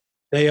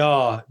 They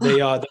are. They're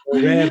a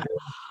rare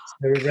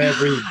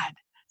breed. God,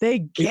 they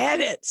get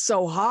it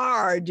so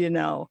hard,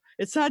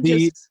 It's not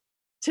just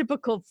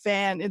typical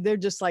fan. They're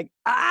just like,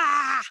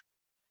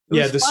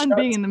 It was fun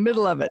being in the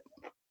middle of it.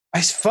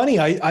 It's funny.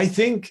 I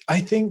think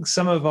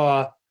some of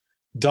our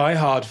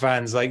diehard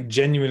fans like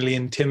genuinely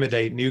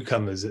intimidate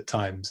newcomers at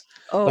times.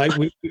 Oh, like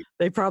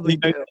they probably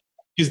do.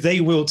 Because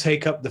they will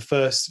take up the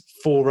first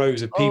 4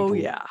 rows of people. Oh,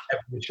 yeah.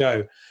 The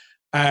show,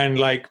 and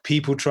like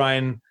people try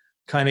and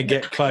kind of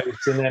get close,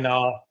 and then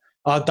our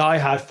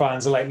diehard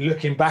fans are like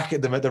looking back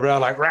at them at the rail,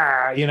 like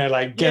rah,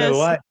 like get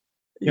away.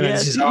 You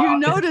notice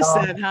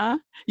that, huh?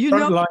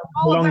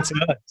 Belong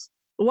to us.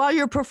 While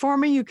you're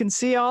performing, you can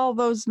see all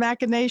those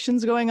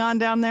machinations going on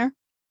down there.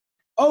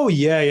 Oh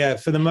yeah.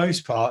 For the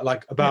most part,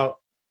 like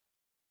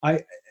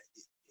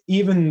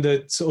even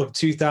the sort of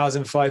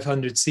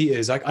 2,500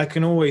 seaters, I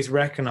can always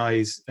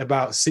recognize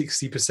about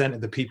 60%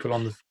 of the people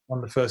on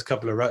the first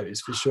couple of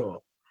rows for sure.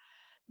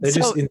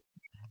 They're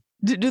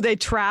do they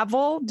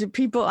travel? Do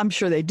people? I'm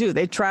sure they do.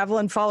 They travel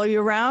and follow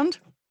you around.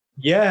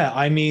 Yeah,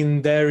 I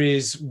mean, there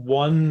is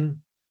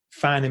one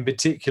fan in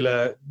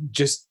particular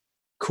just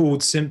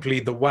called simply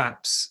the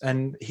Waps,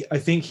 and I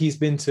think he's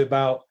been to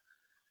about,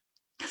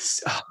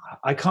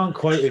 I can't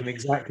quote him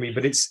exactly,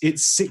 but it's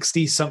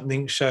 60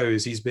 something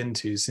shows he's been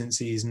to since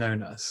he's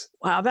known us.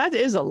 Wow, that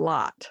is a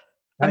lot.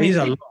 That is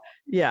a lot.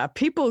 Yeah,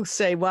 people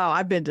say, "Wow,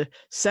 I've been to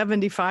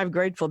 75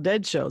 Grateful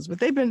Dead shows," but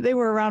they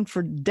were around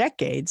for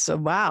decades. So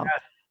wow,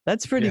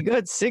 that's pretty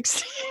good.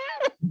 60.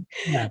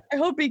 Yeah. I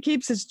hope he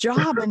keeps his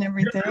job and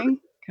everything.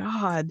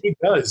 God, he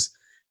does.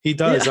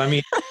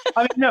 Yeah.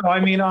 I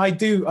mean, I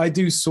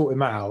do sort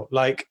him out.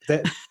 Like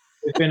that.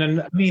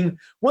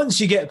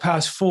 Once you get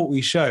past 40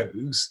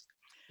 shows,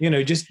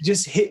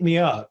 just hit me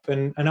up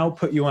and I'll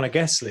put you on a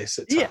guest list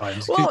at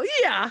times. Well,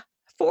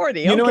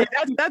 40. Okay,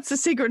 that's the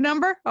secret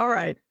number. All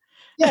right.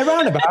 Yeah,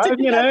 roundabout.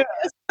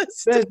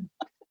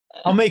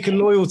 I'll make a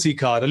loyalty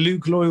card, a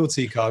Luke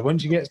loyalty card.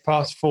 Once you get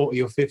past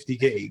 40 or 50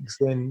 gigs,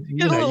 then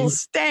get a little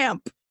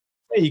stamp.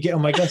 Yeah, you get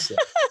on my guest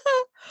list.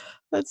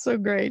 That's so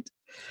great.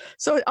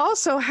 So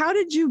also, how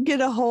did you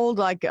get a hold?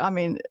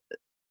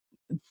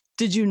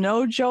 Did you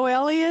know Joe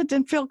Elliott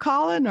and Phil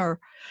Collin, or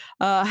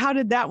how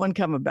did that one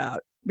come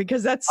about?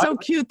 Because that's so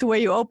cute, the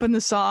way you open the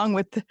song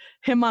with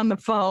him on the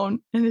phone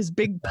and his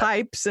big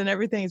pipes and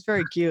everything. It's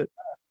very cute.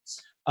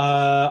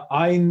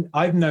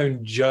 I've known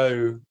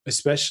Joe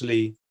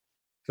especially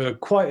for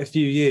quite a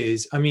few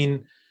years. I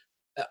mean,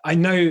 I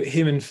know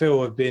him and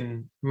Phil have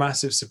been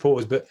massive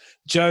supporters, but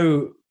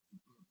Joe,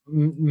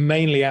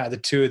 mainly out of the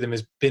two of them,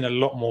 has been a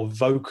lot more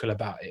vocal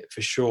about it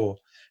for sure.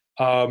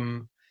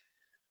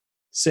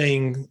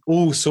 Saying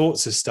all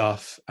sorts of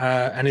stuff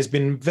and has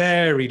been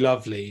very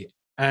lovely.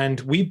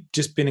 And we've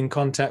just been in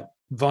contact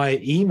via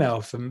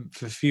email for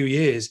a few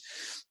years.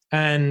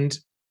 And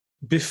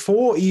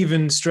before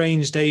even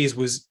Strange Days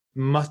was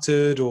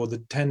muttered or the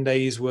 10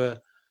 days were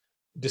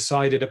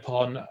decided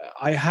upon,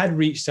 I had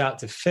reached out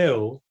to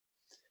Phil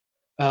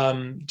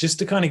just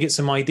to kind of get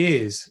some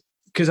ideas,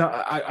 because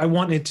I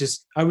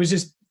was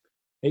just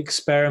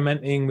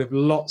experimenting with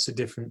lots of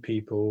different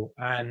people,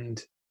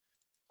 and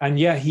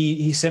yeah,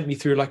 he sent me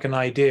through like an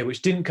idea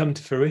which didn't come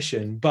to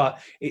fruition, but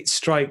it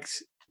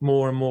striked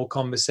more and more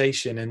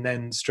conversation, and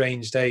then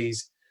Strange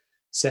Days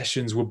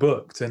sessions were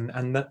booked, and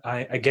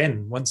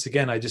once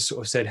again I just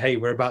sort of said, hey,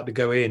 we're about to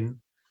go in,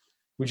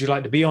 would you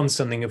like to be on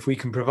something if we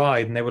can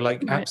provide? And they were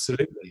like,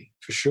 absolutely,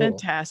 for sure.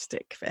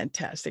 Fantastic.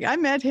 I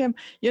met him,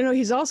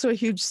 he's also a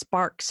huge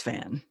Sparks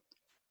fan.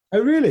 Oh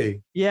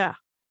really? Yeah.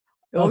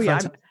 Yeah,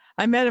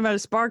 I met him at a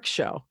Sparks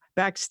show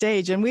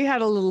backstage, and we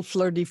had a little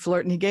flirt,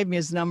 and he gave me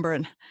his number,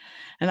 and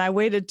I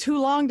waited too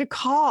long to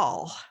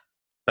call.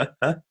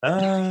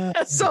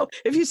 So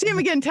if you see him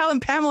again, tell him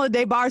Pamela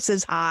Des Barres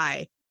says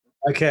hi.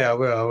 Okay, I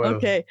will.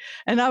 Okay.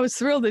 And I was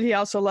thrilled that he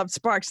also loved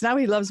Sparks. Now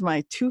he loves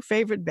my 2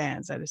 favorite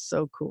bands. That is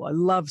so cool. I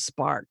love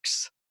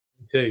Sparks.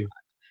 Me too.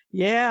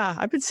 Yeah,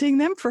 I've been seeing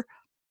them for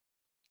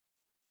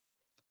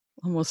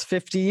almost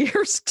 50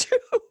 years too.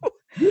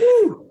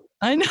 Woo!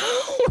 I know.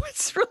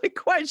 It's really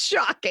quite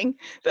shocking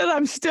that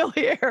I'm still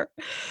here.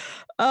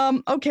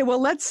 Okay, well,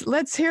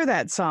 let's hear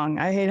that song.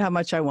 I Hate How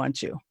Much I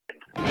Want You.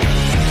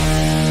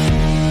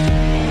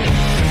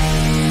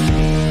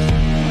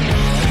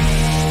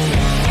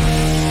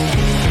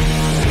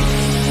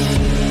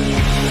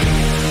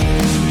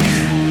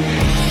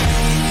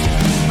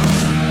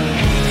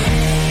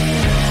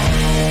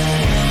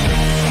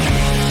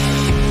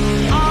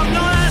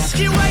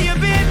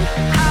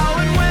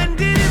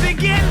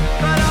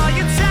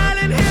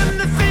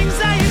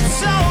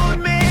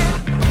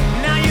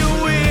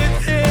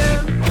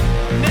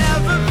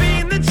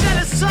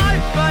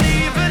 But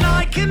even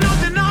I can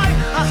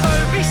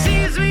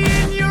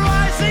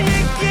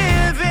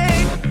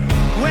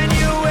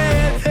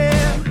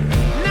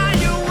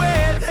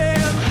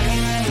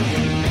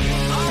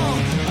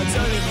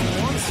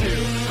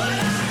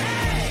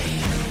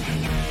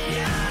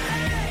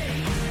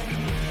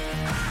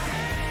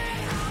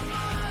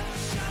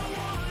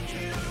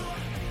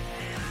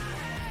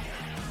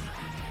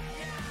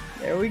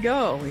There we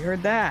go. We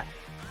heard that.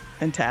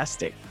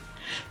 Fantastic.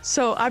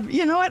 So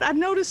you know what? I've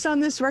noticed on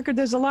this record,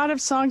 there's a lot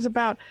of songs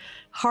about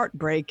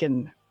heartbreak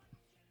and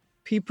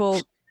people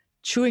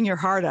chewing your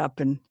heart up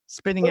and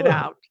spitting it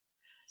out.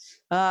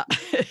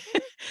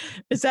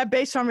 Is that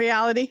based on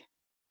reality?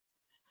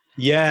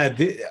 Yeah.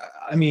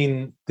 I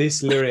mean,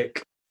 this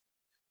lyric,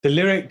 the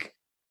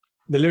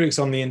lyrics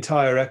on the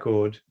entire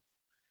record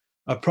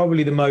are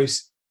probably the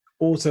most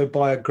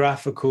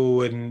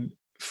autobiographical and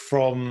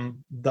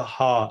from the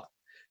heart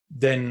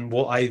than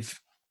what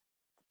I've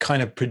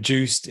kind of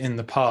produced in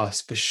the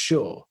past, for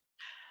sure.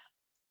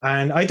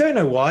 And I don't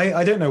know why.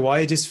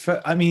 I just,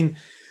 I mean,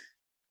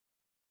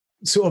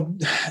 sort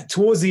of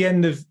towards the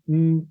end of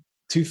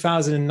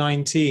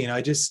 2019,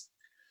 I just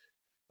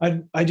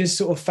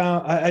sort of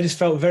found, I just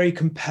felt very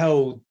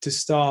compelled to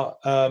start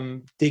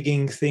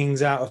digging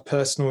things out of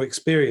personal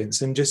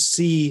experience and just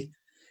see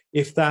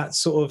if that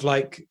sort of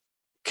like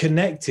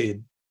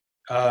connected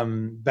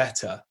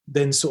better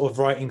than sort of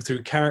writing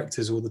through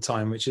characters all the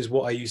time, which is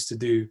what I used to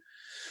do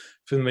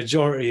for the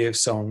majority of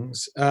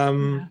songs.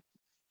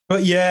 But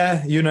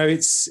yeah, you know,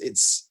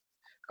 it's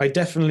I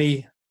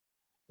definitely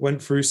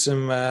went through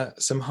some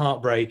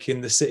heartbreak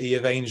in the City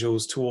of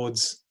Angels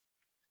towards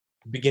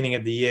the beginning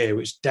of the year,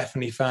 which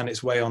definitely found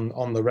its way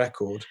on the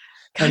record.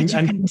 God,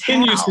 and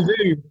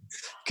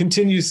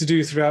continues to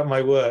do throughout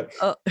my work.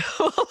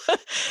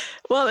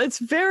 Well, it's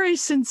very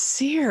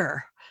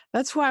sincere.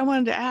 That's why I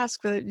wanted to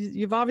ask.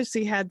 You've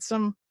obviously had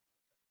some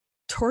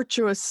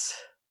tortuous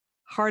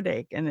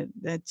heartache, and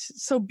it's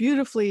so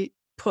beautifully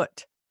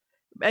put,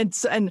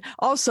 and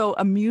also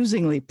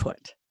amusingly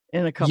put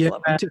in a couple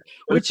of them too.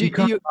 Which you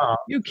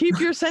keep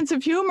your sense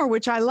of humor,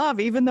 which I love,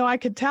 even though I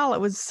could tell it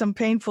was some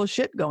painful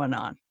shit going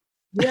on.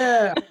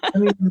 Yeah, I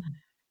mean,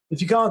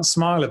 if you can't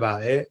smile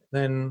about it,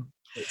 then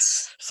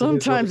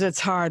sometimes it's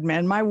hard,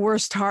 man. My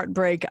worst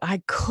heartbreak,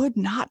 I could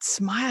not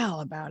smile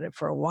about it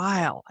for a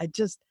while. I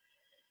just,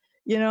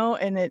 you know,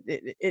 and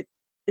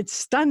it's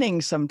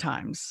stunning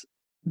sometimes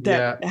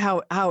that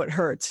how it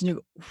hurts. And you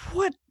go,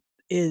 what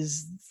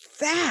is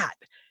that?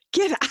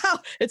 Get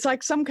out. It's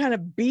like some kind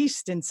of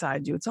beast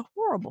inside you. It's a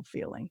horrible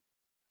feeling.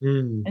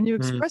 And you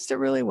expressed it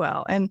really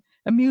well and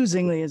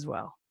amusingly as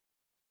well.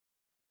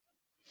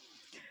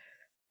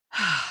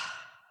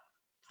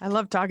 I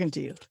love talking to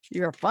you.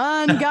 You're a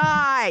fun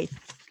guy.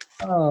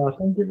 Oh,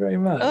 thank you very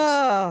much.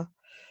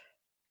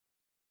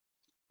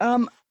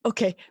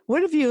 Okay.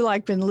 What have you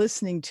been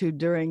listening to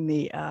during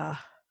the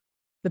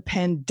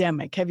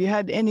pandemic? Have you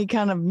had any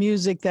kind of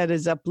music that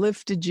has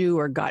uplifted you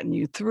or gotten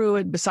you through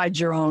it besides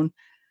your own?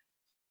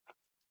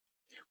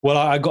 Well,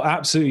 I got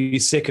absolutely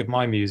sick of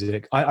my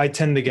music. I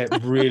tend to get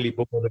really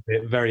bored of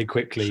it very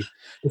quickly.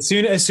 As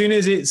soon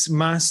as it's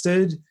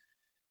mastered,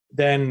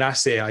 then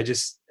that's it.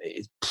 It's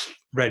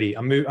ready.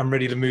 I'm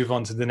ready to move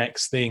on to the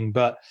next thing.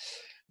 But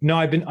no,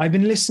 I've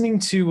been listening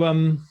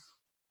to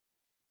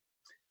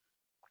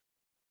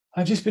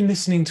I've just been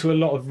listening to a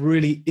lot of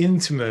really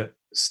intimate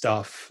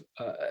stuff,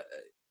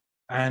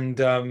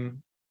 and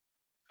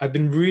I've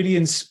been really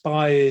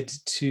inspired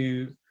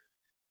to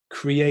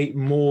create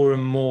more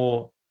and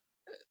more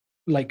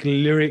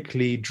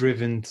lyrically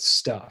driven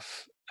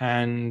stuff,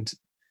 and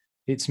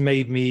it's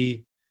made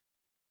me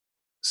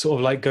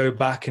sort of go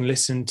back and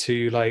listen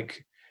to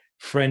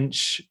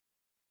French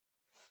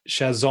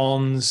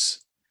chansons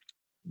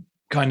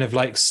kind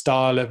of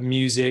style of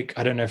music.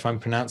 I don't know if I'm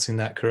pronouncing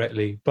that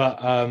correctly, but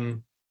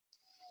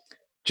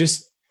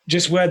just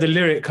where the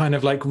lyric kind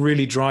of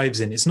really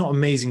drives in. It's not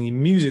amazingly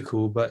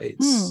musical, but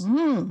it's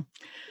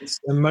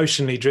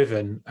emotionally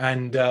driven.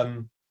 And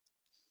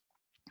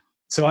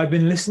so I've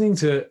been listening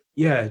to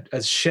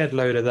a shed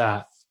load of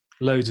that,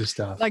 loads of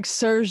stuff. Like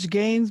Serge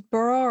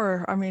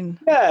Gainsbourg,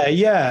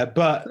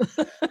 but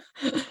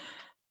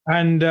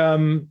and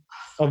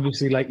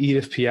obviously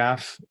Edith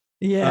Piaf.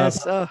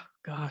 Yes. Oh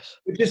gosh.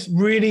 It just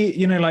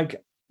really,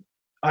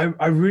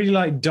 I really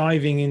like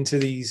diving into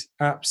these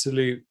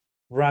absolute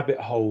rabbit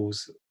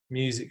holes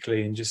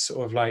musically and just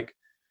sort of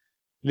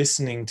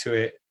listening to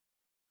it,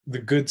 the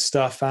good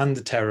stuff and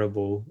the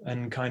terrible,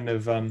 and kind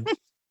of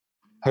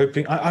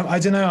hoping. I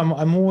don't know.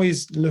 I'm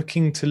always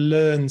looking to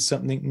learn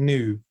something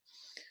new,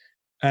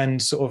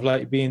 and sort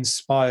of be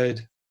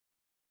inspired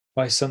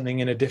by something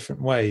in a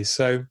different way.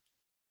 So,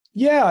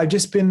 I've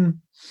just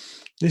been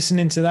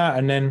listening to that,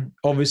 and then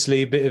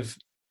obviously a bit of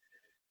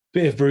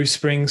Bruce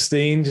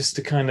Springsteen just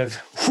to kind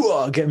of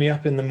get me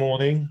up in the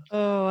morning.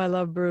 Oh, I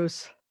love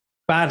Bruce.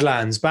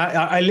 Badlands.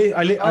 I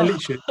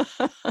literally,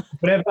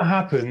 whatever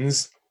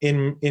happens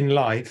in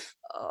life,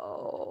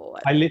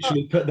 I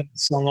literally put that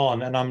song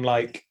on, and I'm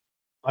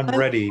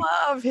ready.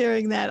 I love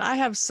hearing that. I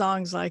have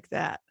songs like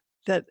that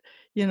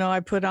I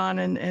put on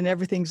and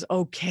everything's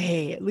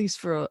okay, at least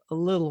for a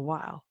little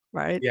while,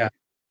 right? Yeah.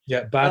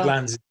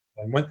 Badlands.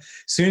 As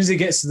soon as it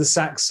gets to the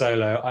sax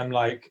solo,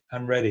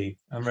 I'm ready.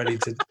 I'm ready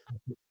to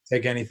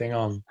take anything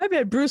on. I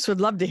bet Bruce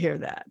would love to hear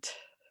that.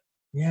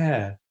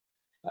 Yeah.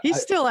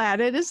 He's still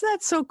at it. Isn't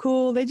that so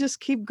cool? They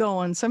just keep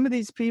going. Some of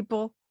these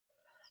people,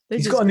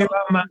 he's got a new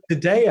album out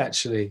today,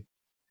 actually.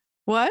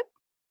 What?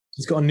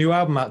 He's got a new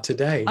album out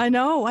today. I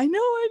know.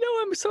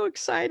 I'm so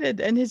excited.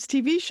 And his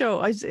TV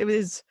show, it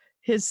was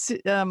his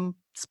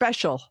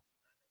special.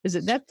 Is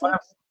it Netflix?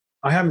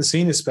 I haven't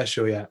seen his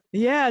special yet.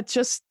 Yeah, it's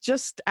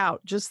just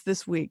out just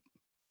this week.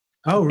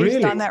 Oh, Based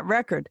really? on that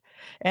record,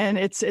 and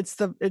it's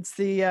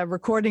the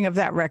recording of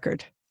that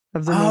record,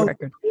 of the new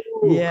record.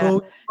 Cool, Yeah,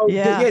 cool. Oh,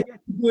 yeah.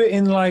 Do it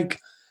in like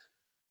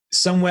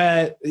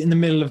somewhere in the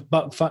middle of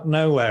buttfuck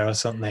nowhere or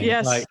something.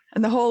 Yes, like,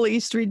 and the whole E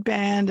Street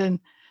Band, and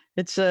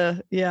it's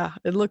it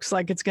looks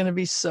like it's going to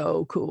be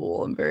so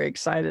cool. I'm very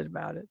excited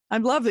about it. I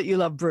love that you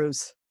love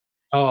Bruce.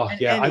 Oh,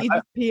 yeah. And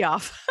Edith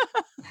Piaf.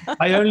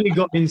 I only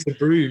got into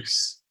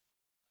Bruce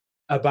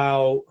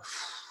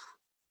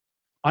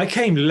I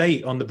came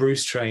late on the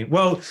Bruce train.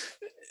 Well,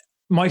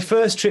 my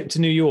first trip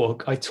to New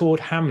York, I toured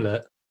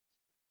Hamlet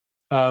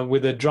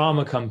with a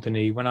drama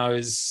company when I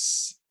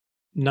was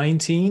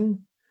 19.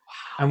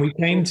 And we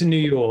came to New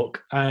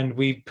York and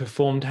we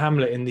performed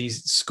Hamlet in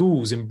these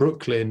schools in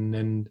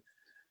Brooklyn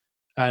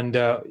and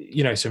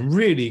some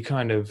really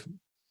kind of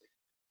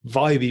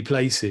vibey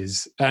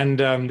places. And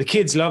the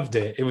kids loved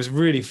it. It was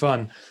really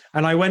fun.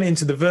 And I went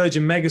into the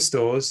Virgin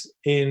Megastores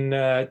in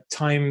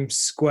Times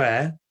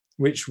Square,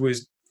 which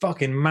was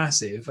fucking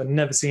massive. I'd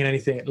never seen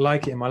anything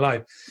like it in my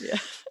life. Yeah.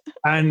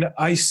 And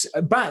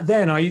back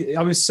then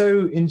I was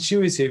so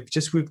intuitive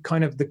just with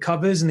kind of the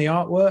covers and the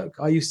artwork.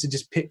 I used to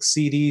just pick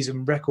CDs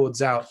and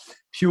records out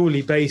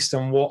purely based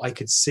on what I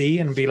could see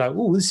and be like,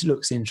 oh, this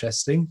looks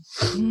interesting.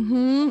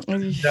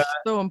 Mm-hmm.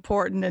 So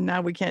important. And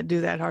now we can't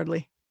do that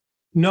hardly.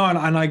 No,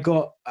 and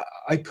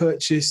I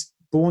purchased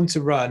Born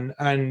to Run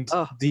and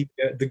the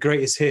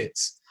greatest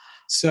hits.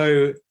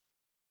 So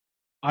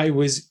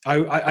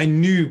I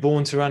knew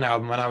Born to Run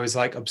album and I was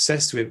like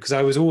obsessed with it because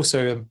I was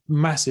also a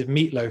massive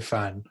Meatloaf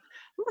fan.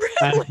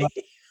 Really? And,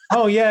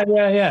 oh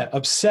yeah,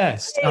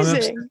 obsessed.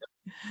 Amazing.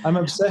 I'm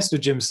obsessed with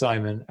Jim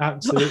Simon,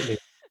 absolutely.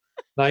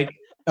 Like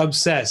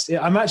obsessed.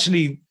 I'm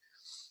actually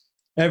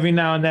every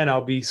now and then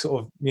I'll be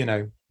sort of,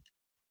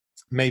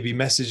 maybe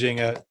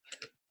messaging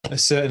a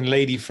certain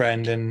lady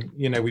friend and,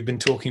 we've been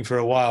talking for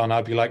a while and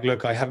I'll be like,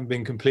 look, I haven't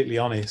been completely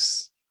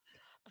honest.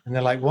 And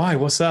they're like, why?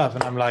 What's up?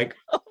 And I'm like,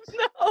 oh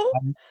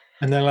no.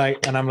 And they're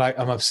like, and I'm like,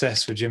 I'm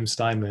obsessed with Jim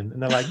Steinman.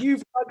 And they're like, you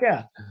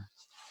fucker.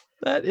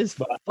 That is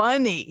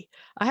funny.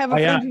 I have a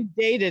friend who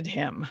dated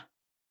him.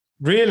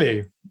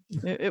 Really?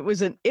 It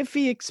was an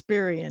iffy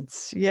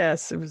experience.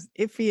 Yes, it was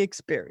iffy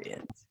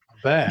experience. I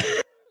bet.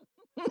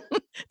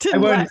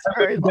 Didn't last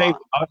very long.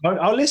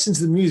 I'll listen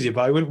to the music,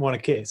 but I wouldn't want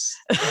to kiss.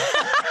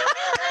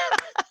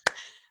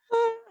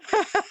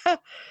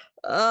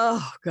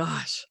 Oh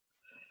gosh.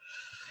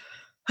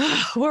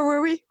 Where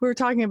were we? We were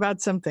talking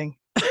about something.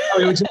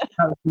 We were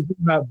talking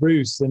about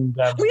Bruce and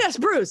oh yes,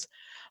 Bruce.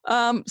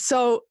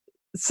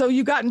 So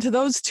you got into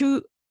those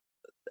two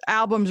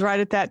albums right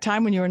at that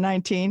time when you were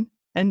 19,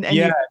 and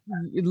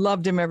you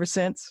loved him ever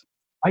since.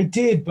 I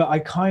did, but I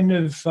kind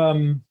of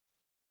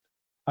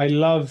I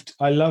loved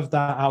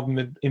that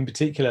album in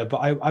particular, but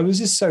I was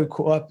just so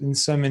caught up in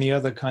so many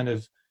other kind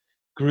of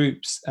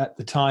groups at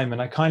the time,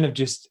 and I kind of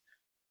just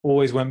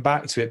always went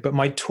back to it. But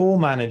my tour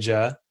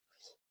manager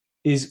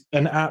is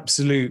an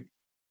absolute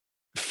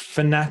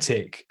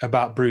fanatic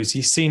about Bruce.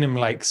 He's seen him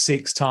like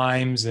 6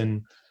 times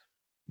and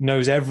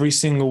knows every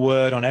single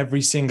word on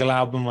every single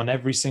album, on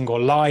every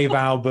single live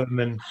album.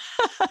 And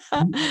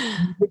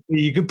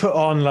you could put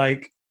on,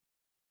 like,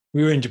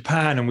 we were in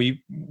Japan and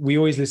we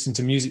always listen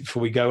to music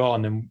before we go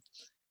on, and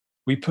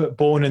we put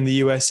Born in the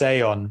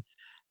USA on,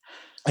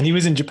 and he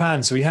was in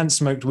Japan, so he hadn't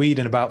smoked weed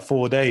in about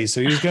 4 days, so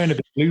he was going a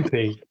bit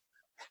loopy.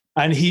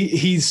 And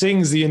he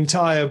sings the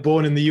entire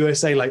Born in the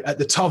USA like at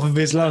the top of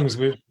his lungs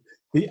with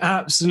the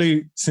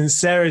absolute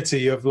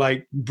sincerity of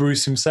like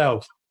Bruce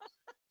himself.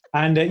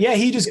 And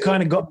he just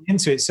kind of got me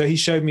into it. So he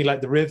showed me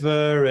like The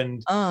River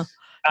and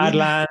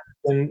Badlands.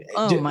 And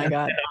my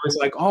God. And I was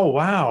like, oh,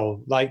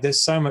 wow. Like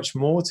there's so much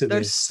more to this.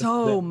 There's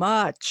so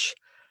much.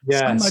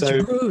 Yeah. So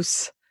much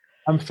Bruce.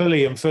 I'm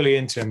fully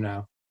into him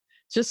now.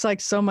 Just like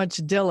so much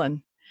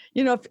Dylan.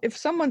 If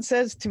someone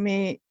says to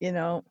me, I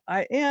don't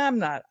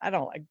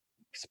like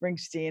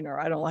Springsteen or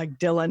I don't like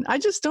Dylan, I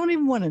just don't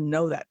even want to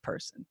know that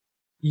person.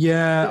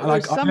 Yeah.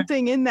 There's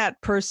something in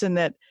that person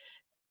that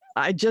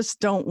I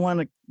just don't want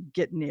to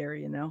get near,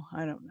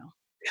 I don't know.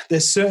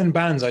 There's certain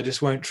bands I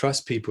just won't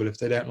trust people if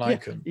they don't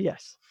like them.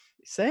 Yes.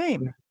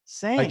 Same.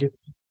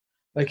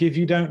 Like if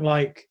you don't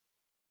like,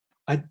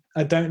 I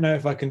don't know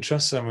if I can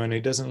trust someone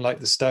who doesn't like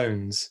the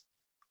Stones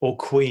or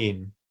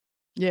Queen.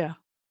 Yeah.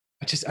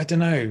 I don't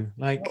know.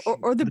 Like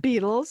or the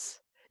Beatles.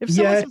 If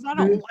someone says I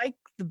don't like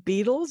the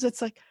Beatles,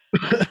 it's like,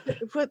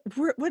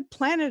 what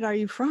planet are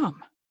you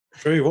from?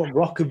 True. What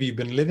rock have you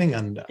been living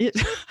under?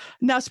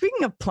 Now,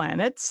 speaking of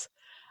planets,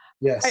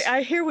 yes,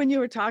 I hear when you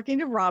were talking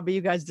to Robbie,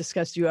 you guys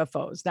discussed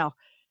UFOs. Now,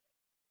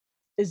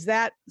 is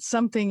that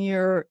something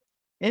you're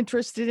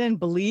interested in?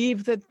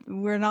 Believe that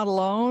we're not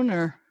alone,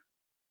 or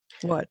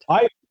what?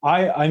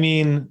 I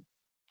mean,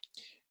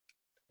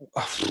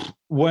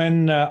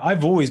 when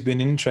I've always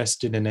been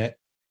interested in it,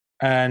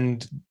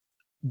 and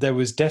there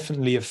was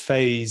definitely a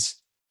phase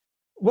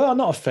well,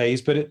 not a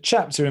phase, but a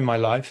chapter in my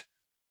life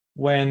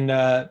when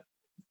the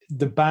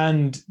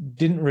band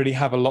didn't really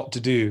have a lot to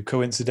do,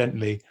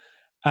 coincidentally.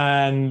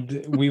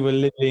 And we were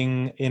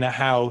living in a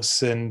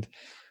house and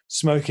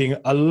smoking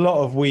a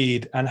lot of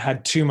weed and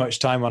had too much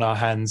time on our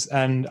hands.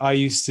 And I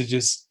used to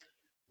just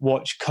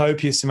watch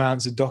copious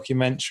amounts of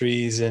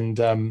documentaries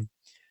and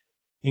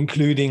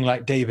including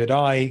like David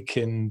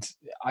Icke. And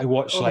I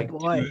watched Oh like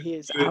boy, he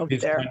is out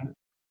there.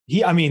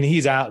 He's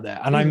out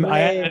there. And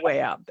He's way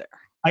out there.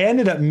 I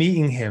ended up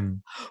meeting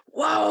him.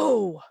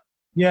 Whoa.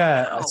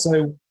 Yeah. Wow.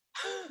 So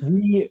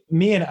me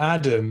and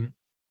Adam,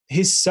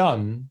 his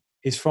son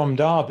is from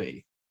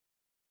Derby,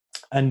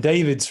 and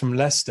David's from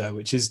Leicester,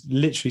 which is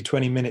literally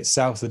 20 minutes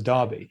south of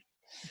Derby.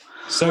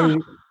 So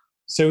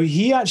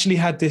he actually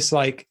had this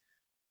like,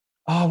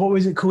 what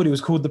was it called? It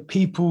was called the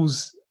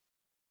People's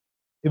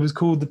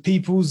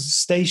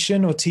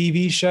Station or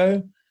TV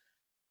show.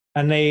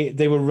 And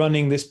they were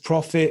running this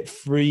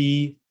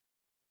profit-free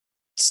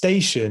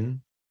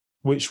station,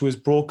 which was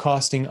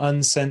broadcasting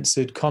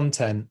uncensored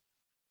content.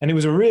 And it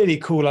was a really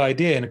cool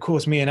idea. And of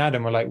course, me and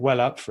Adam were like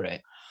well up for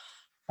it.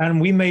 And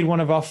we made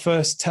one of our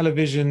first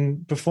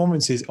television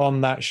performances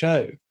on that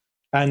show.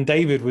 And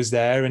David was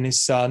there and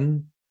his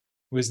son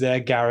was there,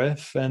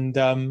 Gareth. And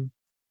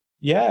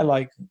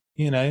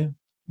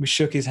we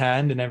shook his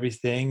hand and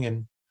everything.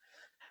 And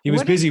he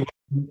was busy.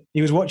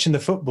 He was watching the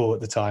football at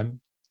the time.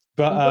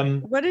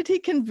 But what did he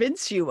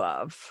convince you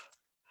of?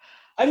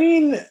 I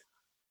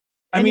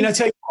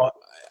tell you what,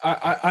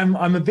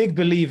 I'm a big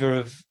believer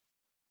of.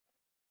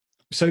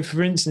 So,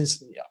 for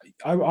instance,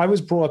 I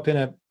was brought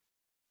up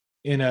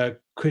in a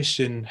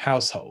Christian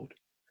household.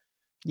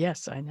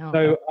 Yes, I know.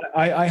 So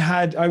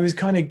I was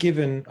kind of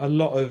given a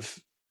lot of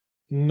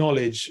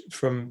knowledge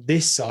from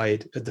this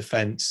side of the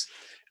fence,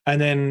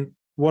 and then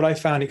what I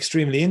found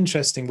extremely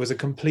interesting was a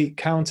complete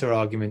counter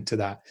argument to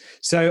that.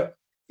 So,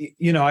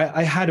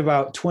 I had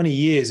about 20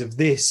 years of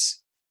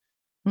this.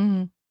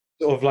 Mm-hmm.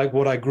 Sort of like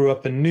what I grew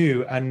up and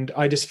knew. And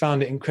I just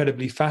found it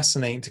incredibly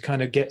fascinating to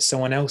kind of get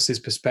someone else's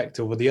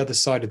perspective or the other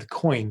side of the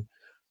coin.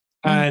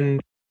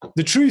 And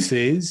the truth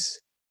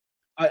is,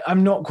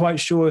 I'm not quite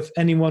sure if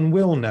anyone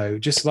will know,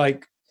 just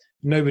like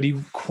nobody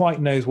quite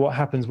knows what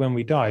happens when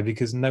we die,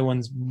 because no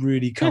one's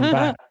really come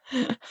back.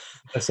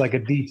 That's like a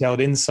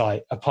detailed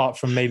insight, apart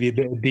from maybe a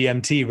bit of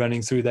DMT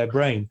running through their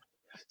brain.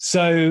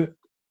 So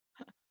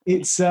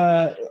it's,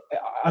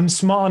 I'm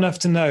smart enough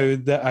to know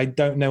that I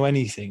don't know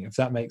anything, if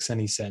that makes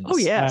any sense. Oh,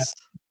 yes,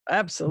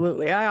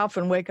 absolutely. I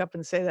often wake up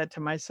and say that to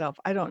myself.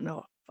 I don't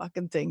know a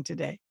fucking thing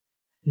today.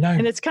 No.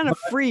 And it's kind of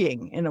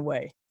freeing in a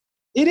way.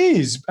 It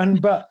is.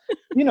 But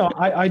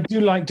I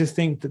do like to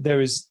think that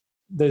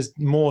there's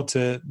more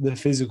to the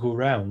physical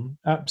realm.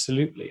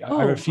 Absolutely.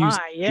 I refuse.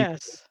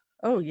 Yes.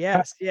 Oh,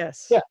 yes,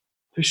 yes. Yeah,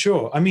 for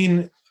sure. I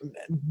mean,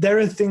 there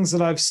are things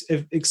that I've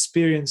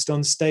experienced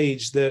on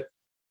stage that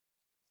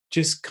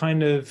just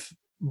kind of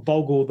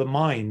boggle the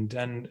mind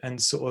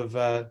and sort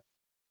of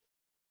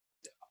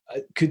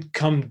could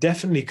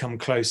definitely come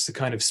close to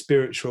kind of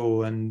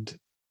spiritual and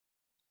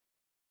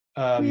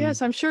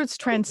yes, I'm sure it's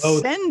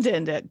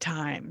transcendent at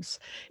times.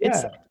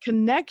 It's a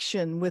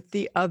connection with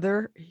the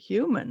other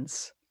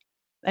humans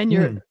and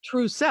your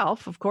true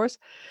self, of course.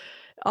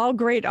 All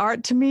great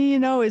art to me,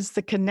 is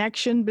the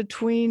connection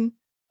between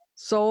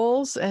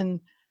souls. And,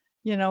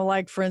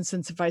 like, for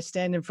instance, if I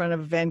stand in front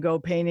of a Van Gogh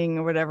painting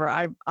or whatever,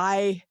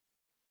 I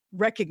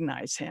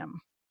recognize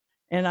him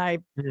and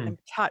I'm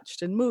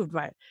touched and moved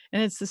by it.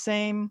 And it's the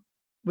same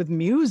with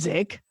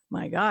music.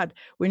 My God,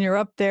 when you're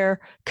up there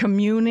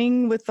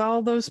communing with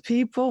all those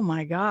people,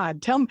 my God,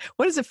 tell me,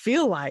 what does it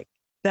feel like,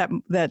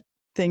 that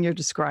thing you're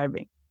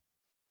describing?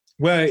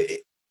 Well,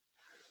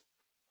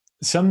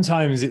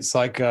 sometimes it's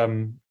like,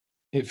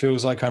 it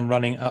feels like I'm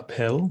running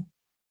uphill,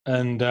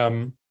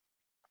 and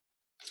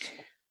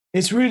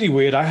it's really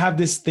weird. I have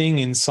this thing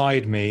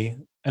inside me,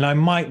 and I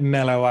might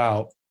mellow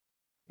out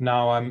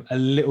now. I'm a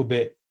little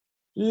bit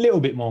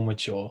more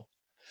mature,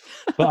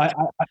 but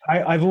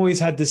I've always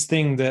had this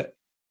thing that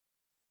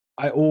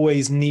I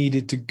always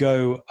needed to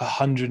go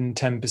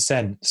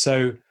 110%.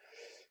 So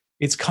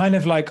it's kind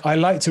of like, I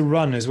like to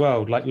run as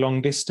well, like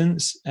long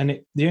distance. And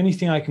the only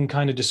thing I can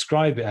kind of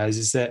describe it as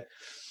is that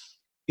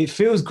it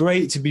feels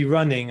great to be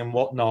running and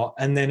whatnot.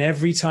 And then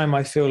every time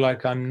I feel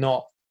like I'm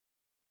not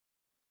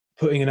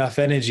putting enough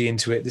energy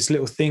into it, this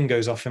little thing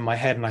goes off in my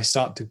head and I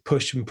start to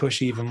push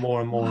even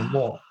more and more and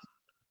more.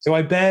 So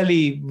I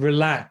barely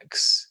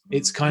relax.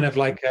 It's kind of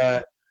like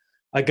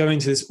I go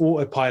into this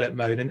autopilot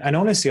mode. And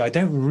honestly, I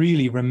don't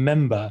really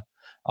remember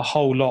a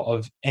whole lot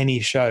of any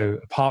show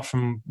apart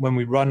from when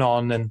we run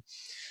on and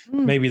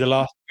maybe the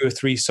last 2 or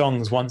 3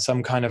 songs, once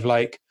I'm kind of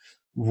like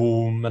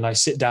warm and I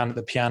sit down at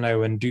the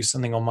piano and do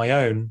something on my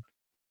own.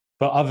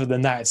 But other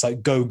than that, it's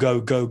like go, go,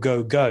 go,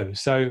 go, go.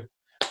 So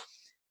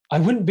I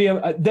wouldn't be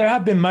there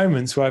have been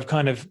moments where I've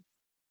kind of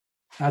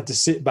had to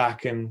sit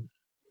back, and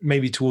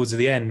maybe towards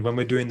the end when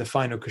we're doing the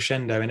final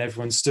crescendo and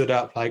everyone stood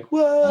up like,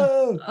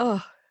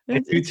 whoa.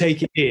 And you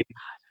take it in.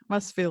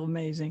 Must feel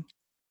amazing.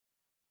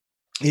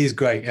 He's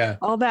great. Yeah.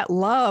 All that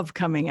love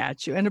coming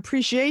at you and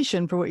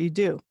appreciation for what you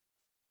do.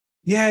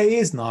 Yeah, it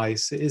is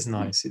nice. It is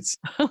nice. It's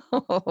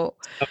lovely.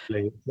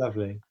 It's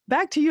lovely.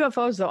 Back to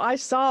UFOs, though. I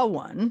saw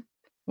one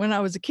when I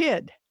was a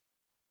kid.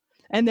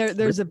 And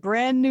there's a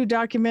brand new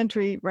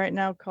documentary right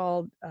now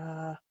called,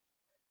 oh,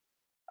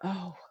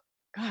 God,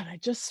 I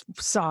just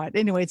saw it.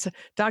 Anyway, it's a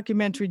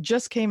documentary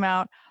just came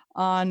out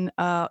on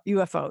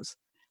UFOs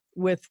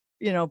with,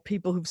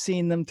 people who've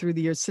seen them through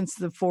the years since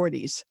the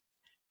 40s.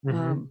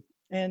 Mm-hmm.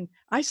 And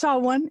I saw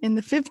one in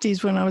the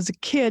 50s when I was a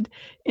kid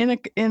in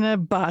a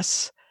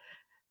bus.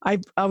 I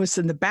was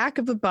in the back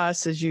of the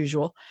bus as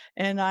usual,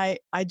 and I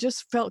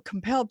just felt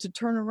compelled to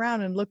turn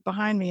around and look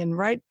behind me, and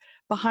right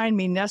behind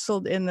me,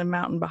 nestled in the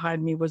mountain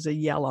behind me, was a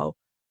yellow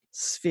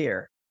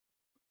sphere.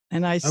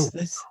 And I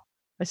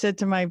said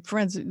to my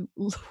friends,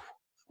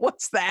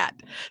 "What's that?"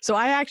 So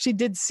I actually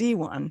did see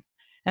one,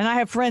 and I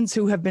have friends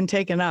who have been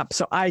taken up.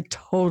 So I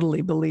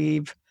totally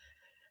believe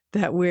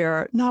that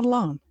we're not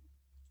alone.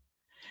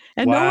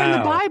 And nowhere in the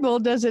Bible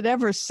does it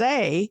ever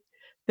say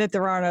that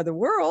there aren't other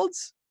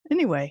worlds.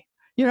 Anyway,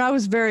 I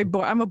was I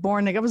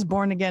was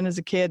born again as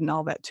a kid and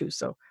all that too.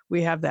 So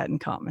we have that in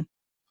common.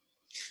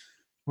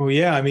 Well,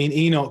 yeah. I mean,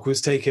 Enoch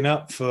was taken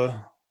up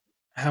for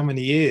how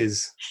many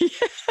years?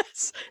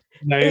 Yes.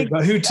 No, exactly.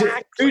 But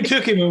who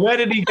took him and where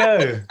did he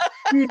go?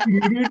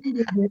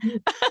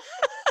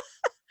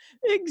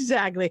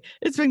 Exactly.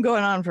 It's been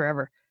going on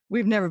forever.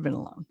 We've never been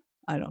alone,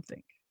 I don't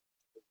think.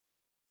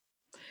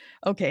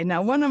 Okay,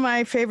 now one of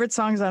my favorite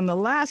songs on the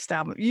last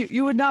album,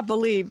 you would not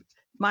believe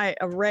my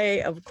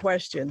array of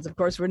questions. Of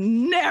course, we're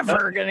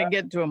never going to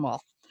get to them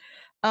all.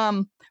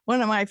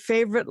 One of my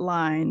favorite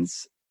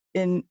lines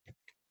in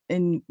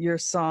your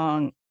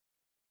song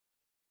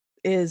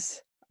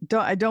is,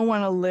 I don't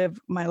want to live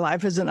my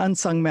life as an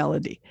unsung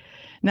melody.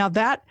 Now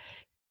that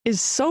is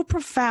so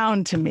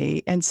profound to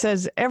me and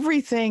says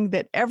everything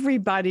that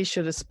everybody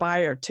should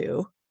aspire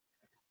to.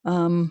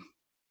 Where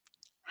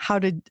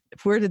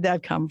did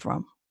that come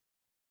from?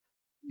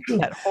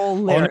 That whole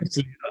lyric.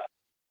 Honestly,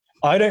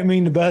 I don't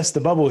mean to burst the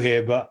bubble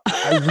here, but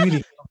I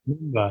really can't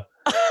remember.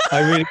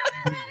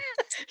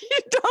 You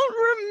don't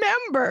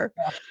remember?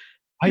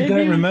 I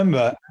don't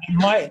remember.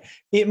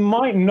 It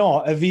might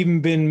not have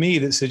even been me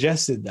that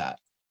suggested that.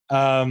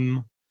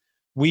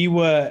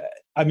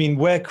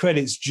 Where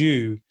credit's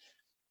due,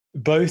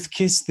 both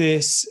Kiss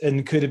This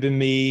and Could Have Been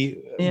Me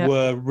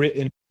were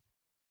written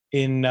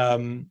in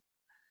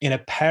a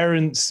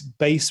parent's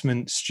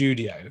basement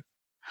studio.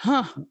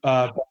 Huh.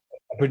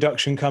 A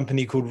production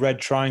company called Red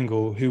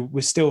Triangle, who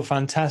we're still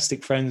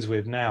fantastic friends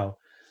with now.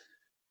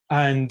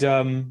 And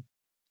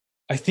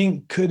I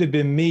think Could Have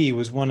Been Me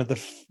was one of the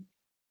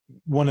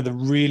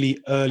really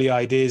early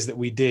ideas that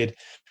we did.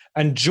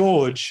 And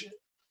George,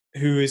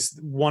 who is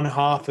one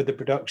half of the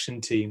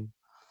production team,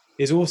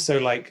 is also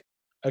like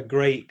a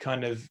great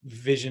kind of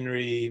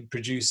visionary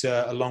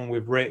producer, along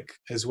with Rick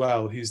as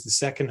well, who's the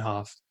second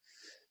half.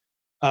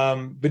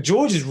 But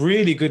George is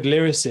really good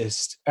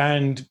lyricist.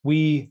 And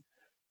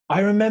I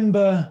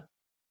remember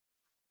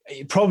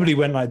it probably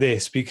went like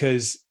this,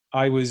 because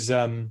I was,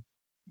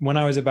 when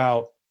I was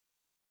about,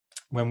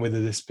 when would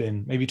have this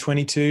been? Maybe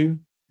 22,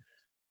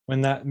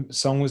 when that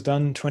song was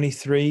done,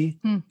 23.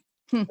 I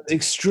was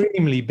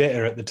extremely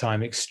bitter at the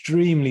time,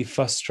 extremely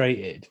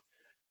frustrated.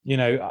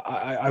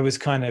 I was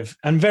kind of,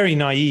 and very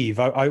naive.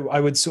 I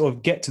would sort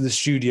of get to the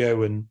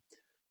studio and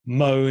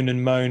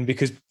moan,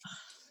 because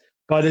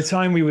by the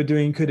time we were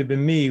doing Could Have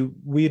Been Me,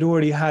 we had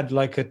already had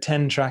like a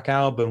 10-track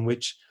album,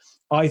 which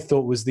I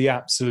thought was the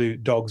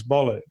absolute dog's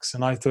bollocks,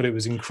 and I thought it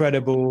was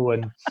incredible,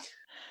 and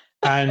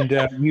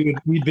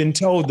we'd been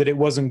told that it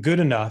wasn't good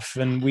enough,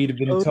 and we'd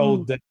been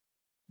told that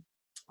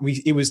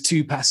it was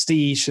too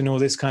pastiche and all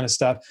this kind of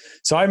stuff.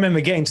 So I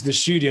remember getting to the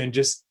studio and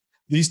just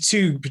these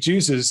two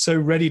producers so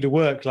ready to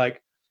work, like,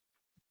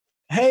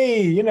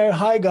 hey,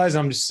 hi guys.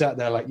 I'm just sat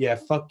there like, yeah,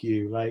 fuck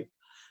you, like.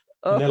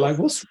 And they're like,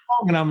 what's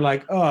wrong? And I'm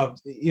like, oh,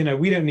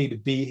 we don't need to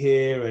be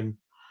here, and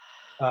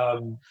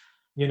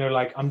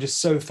like, I'm just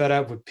so fed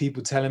up with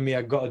people telling me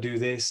I got to do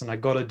this and I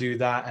got to do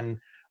that. And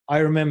I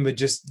remember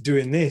just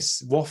doing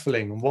this,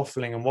 waffling.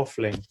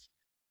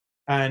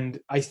 And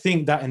I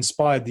think that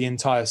inspired the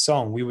entire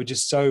song. We were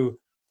just so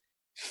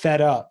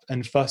fed up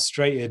and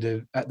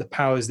frustrated at the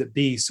powers that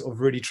be, sort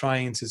of really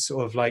trying to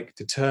sort of like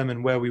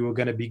determine where we were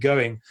going to be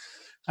going.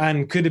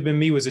 And Could Have Been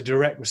Me was a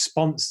direct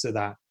response to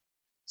that.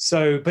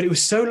 So, but it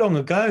was so long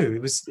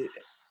ago.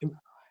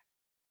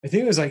 I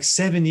think it was like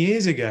 7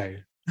 years ago.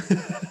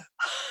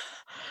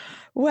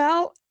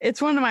 Well,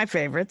 it's one of my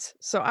favorites,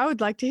 so I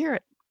would like to hear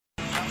it.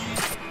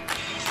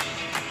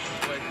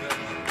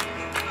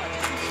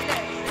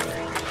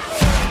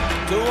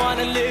 Don't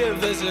wanna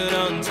live as an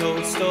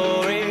untold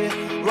story,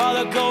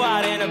 rather go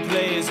out in a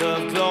blaze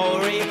of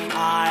glory.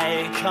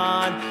 I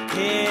can't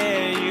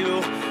hear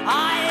you,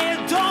 I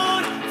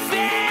don't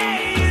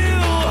fear you.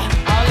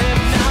 I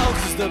live now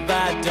 'cause the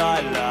bad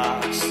die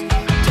last,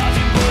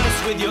 dodging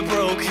bullets with your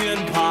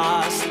broken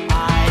past.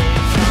 I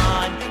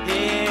can't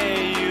hear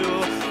you,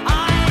 I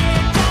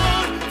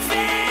don't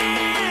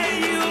fear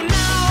you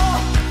now.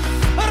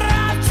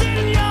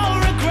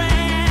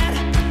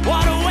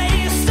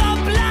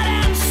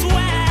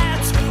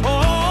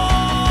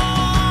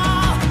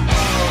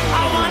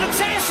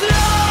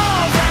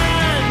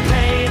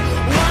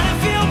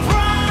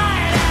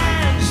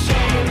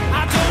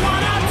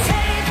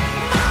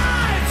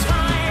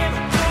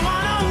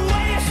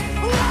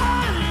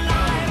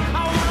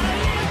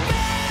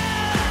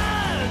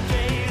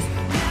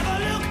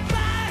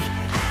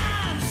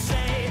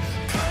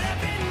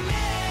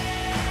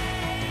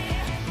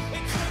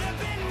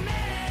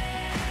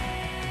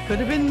 Could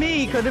have been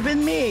me. Could have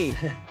been me.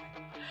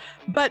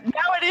 But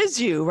now it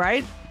is you,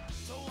 right?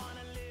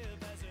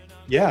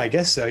 Yeah, I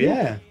guess so.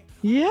 Yeah.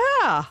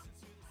 Yeah.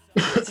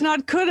 It's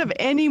not could have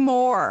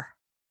anymore.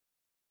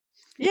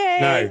 Yay.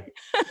 No.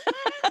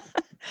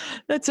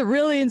 That's a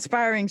really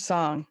inspiring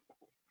song.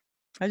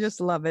 I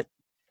just love it.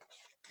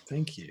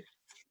 Thank you.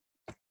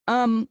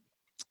 One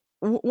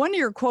of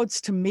your quotes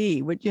to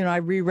me, which, I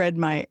reread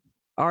my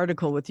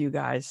article with you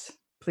guys.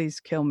 Please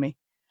kill me.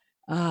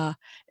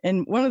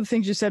 And one of the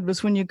things you said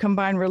was when you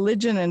combine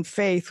religion and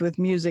faith with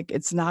music,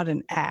 it's not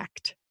an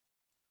act.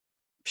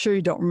 I'm sure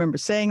you don't remember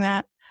saying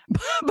that,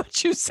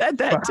 but you said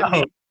that to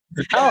me.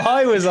 How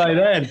high was I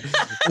then?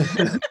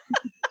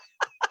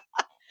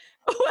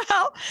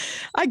 Well,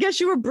 I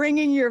guess you were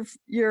bringing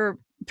your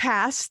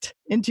past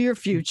into your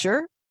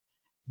future.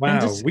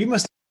 Wow, we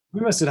must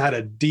have had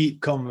a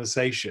deep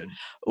conversation.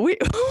 We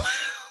did.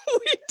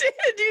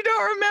 You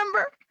don't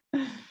remember?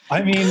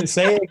 I mean,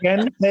 say it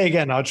again. Say it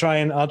again. I'll try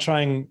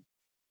and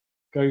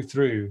go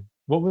through.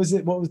 What was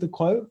it? What was the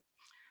quote?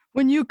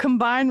 When you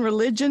combine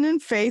religion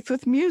and faith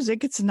with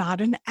music, it's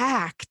not an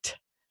act.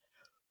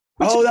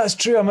 Oh, that's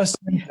true. I must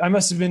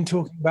have been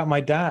talking about my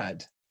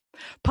dad.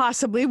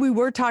 Possibly. We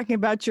were talking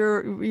about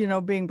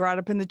your, being brought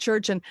up in the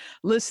church and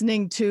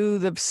listening to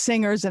the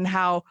singers and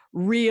how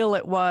real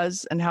it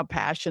was and how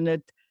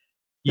passionate.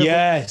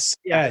 Yes.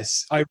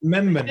 I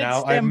remember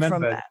now. I remember.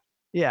 From that.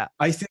 Yeah.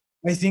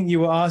 I think you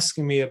were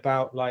asking me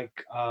about no,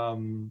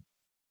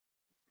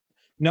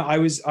 I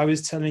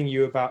was telling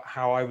you about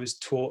how I was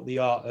taught the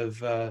art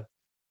of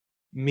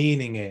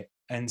meaning it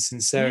and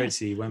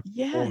sincerity when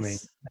performing,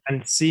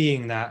 and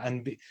seeing that,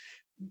 and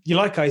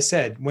like I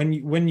said, when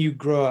you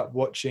grow up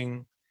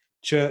watching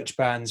church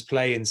bands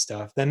play and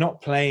stuff, they're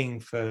not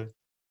playing for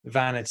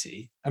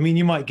vanity. I mean,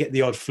 you might get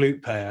the odd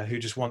flute player who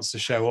just wants to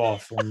show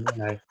off,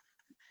 and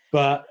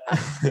but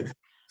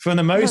for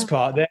the most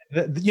part,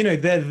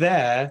 they're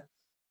there,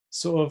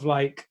 sort of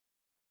like,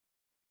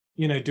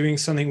 doing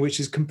something which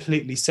is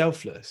completely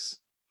selfless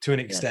to an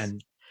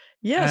extent.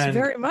 Yes,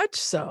 very much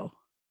so.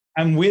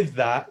 And with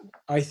that,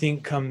 I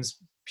think comes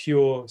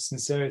pure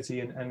sincerity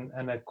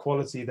and a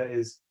quality that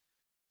is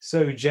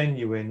so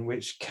genuine,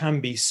 which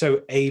can be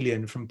so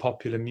alien from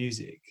popular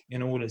music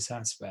in all its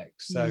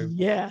aspects. So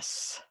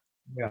yes,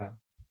 yeah,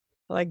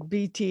 like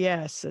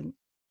BTS, and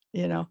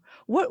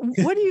what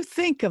do you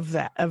think of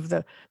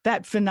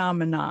that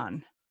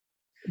phenomenon?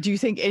 Do you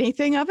think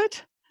anything of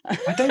it?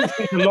 I don't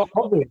think a lot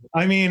of it.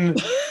 I mean,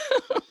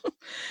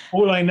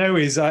 all I know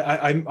is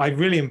I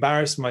really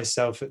embarrassed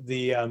myself at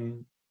the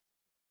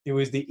it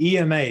was the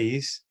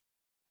EMAs,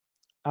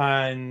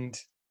 and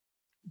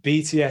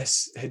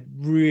BTS had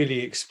really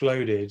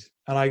exploded,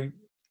 and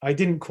I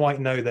didn't quite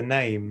know the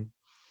name,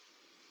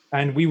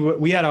 and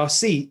we had our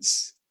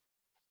seats,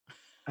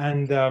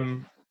 and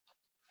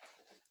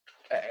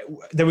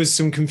there was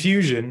some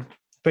confusion.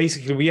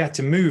 Basically, we had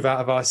to move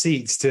out of our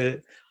seats to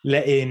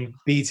let in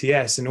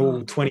BTS and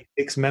all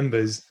 26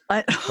 members,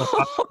 however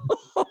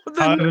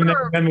many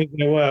members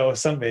there were or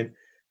something.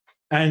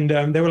 And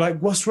they were like,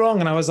 "What's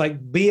wrong?" And I was like,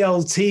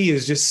 "BLT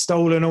has just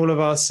stolen all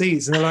of our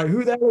seats." And they're like,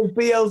 "Who the hell is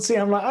BLT?"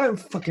 I'm like, "I don't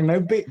fucking know.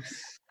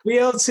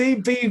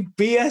 BLT,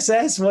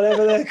 BSS,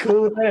 whatever they're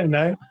called. I don't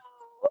know."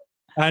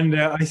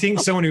 And I think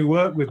someone who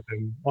worked with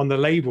them on the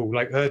label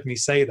heard me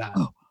say that.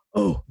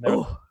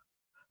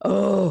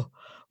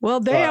 Well,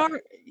 they are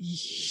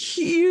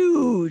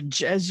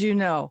huge, as you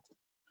know.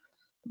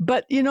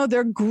 But,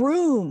 they're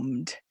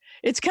groomed.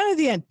 It's kind of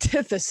the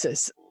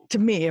antithesis to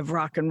me of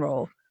rock and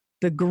roll,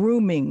 the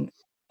grooming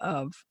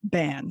of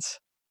bands,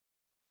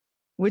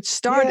 which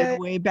started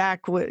way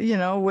back with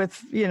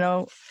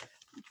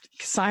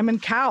Simon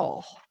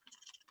Cowell.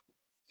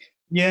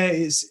 Yeah,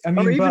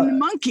 or even the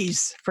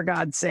Monkees, for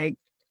God's sake.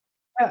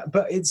 Yeah,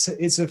 but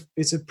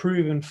it's a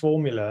proven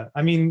formula.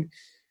 I mean,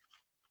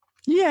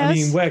 yes. I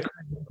mean,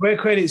 where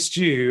credit's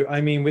due,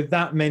 I mean, with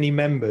that many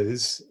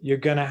members, you're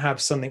going to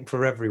have something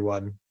for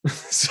everyone.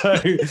 So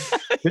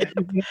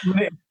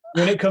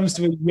when it comes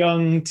to a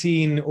young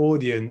teen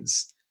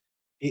audience,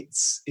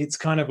 it's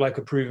kind of like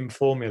a proven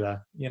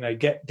formula.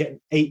 Get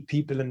 8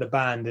 people in the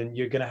band, and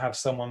you're going to have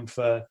someone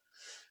for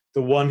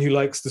the one who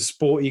likes the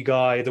sporty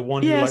guy, the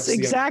one who likes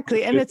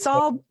exactly. And it's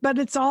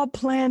all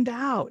planned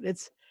out.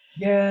 It's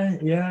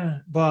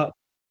but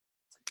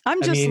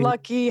I'm just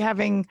lucky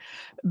having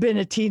been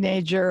a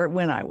teenager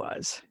when I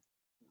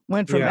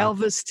went from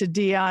Elvis to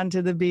Dion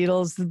to the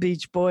Beatles, the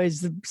Beach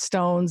Boys, the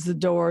Stones, the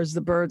Doors,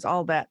 the Byrds,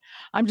 all that.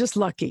 I'm just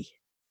lucky.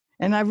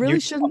 And I really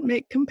shouldn't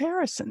make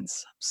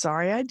comparisons.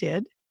 Sorry, I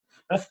did.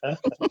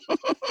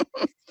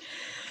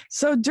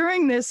 So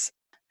during this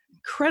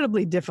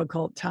incredibly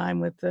difficult time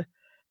with the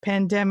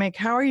pandemic,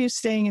 how are you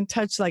staying in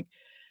touch, like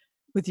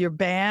with your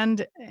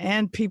band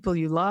and people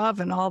you love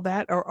and all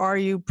that? Or are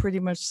you pretty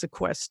much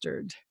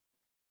sequestered?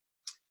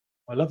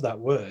 I love that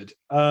word.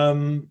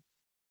 Well,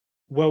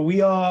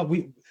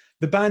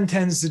 the band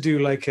tends to do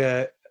like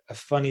a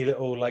funny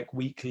little like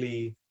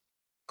weekly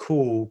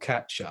call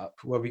catch up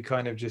where we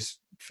kind of just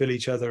fill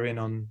each other in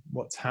on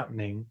what's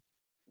happening.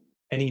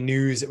 any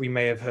news that we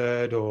may have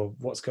heard or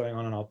what's going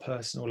on in our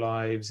personal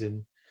lives.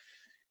 And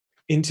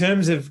in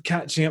terms of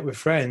catching up with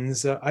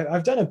friends,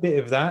 I've done a bit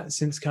of that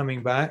since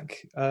coming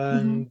back.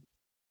 Mhm.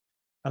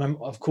 And I'm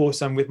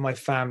with my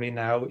family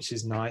now, which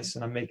is nice,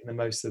 and I'm making the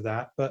most of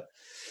that. But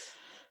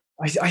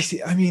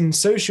I mean,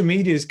 social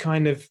media is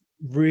kind of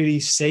really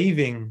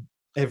saving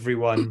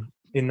everyone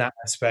in that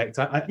aspect.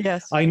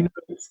 Yes. I know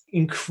it's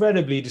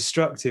incredibly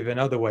destructive in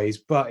other ways,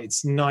 but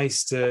it's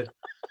nice to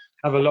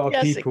have a lot of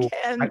Yes, it people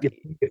can at your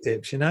be.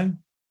 fingertips, you know?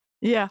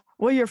 Yeah.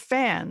 Well, your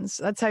fans,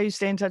 that's how you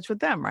stay in touch with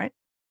them, right?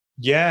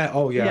 Yeah.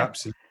 Oh, yeah. Yeah.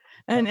 Absolutely.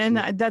 And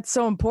Absolutely. that's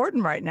so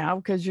important right now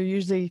because you're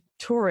usually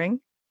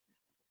touring.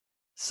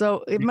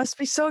 So it must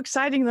be so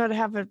exciting though to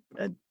have a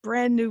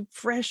brand new,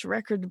 fresh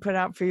record to put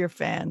out for your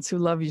fans who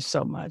love you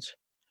so much.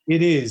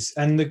 It is,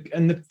 and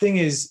the thing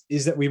is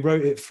that we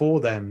wrote it for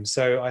them,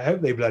 so I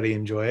hope they bloody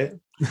enjoy it.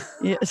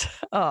 Yes.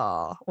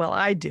 Oh, well,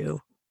 I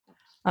do.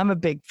 I'm a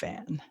big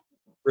fan.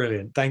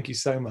 Brilliant. Thank you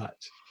so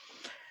much.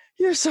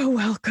 You're so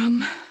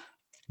welcome.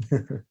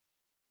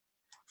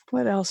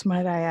 What else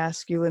might I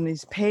ask you in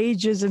these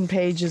pages and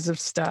pages of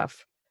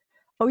stuff?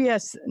 Oh,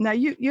 yes. Now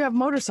you have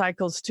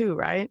motorcycles too,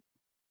 right?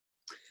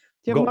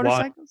 Do you have Got one.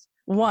 motorcycles?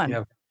 One.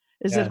 Yeah.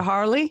 Is it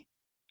Harley?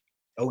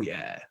 Oh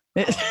yeah.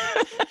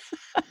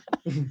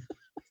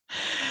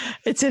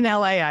 It's in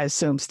LA, I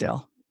assume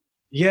still.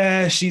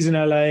 Yeah, she's in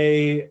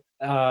LA.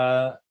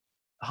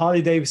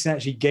 Harley Davidson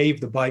actually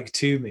gave the bike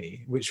to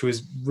me, which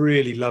was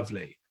really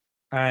lovely.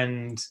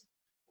 And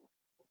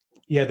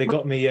yeah, they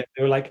got me.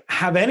 They were like,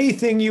 "Have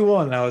anything you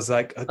want." And I was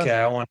like, "Okay,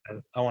 I want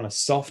a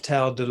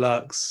Softail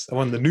Deluxe. I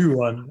want the new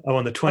one. I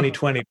want the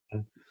 2020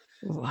 one."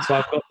 Wow. So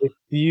I've got this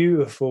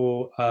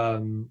beautiful.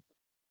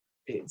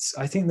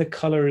 I think the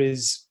color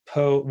is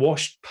pearl,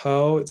 washed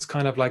pearl. It's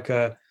kind of like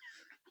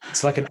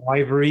it's like an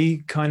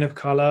ivory kind of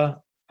color,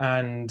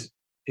 and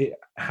it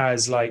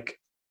has like,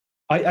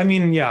 I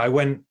mean, yeah, I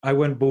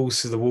went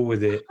balls to the wall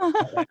with it.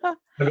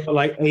 I've got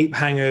like 8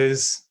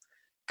 hangers,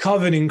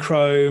 covered in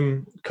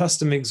chrome,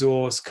 custom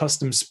exhaust,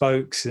 custom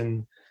spokes,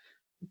 and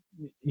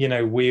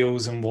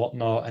wheels and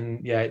whatnot.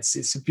 And yeah,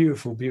 it's a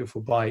beautiful,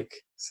 beautiful bike.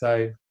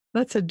 So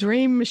that's a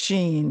dream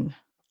machine.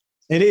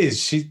 it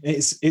is.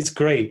 It's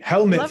great.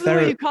 Helmet Love therapy.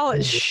 the way you call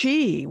it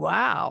she.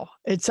 Wow.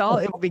 It's all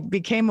it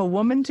became a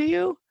woman to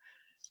you?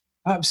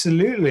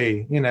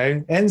 Absolutely.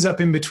 Ends up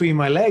in between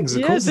my legs.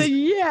 Of Yes, course.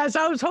 yes.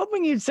 I was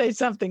hoping you'd say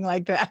something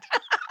like that.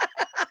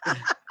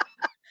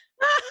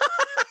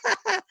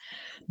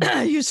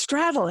 You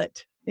straddle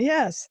it.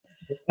 Yes.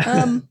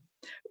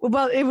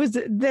 Well,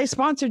 they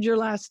sponsored your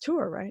last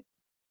tour, right?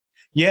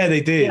 Yeah,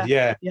 they did.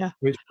 Yeah.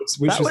 Which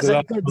that was the a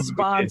last good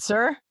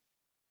sponsor.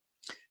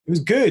 It was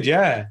good.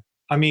 Yeah.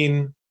 I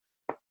mean,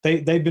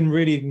 they've been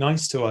really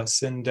nice to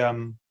us, and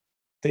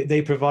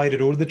they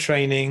provided all the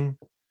training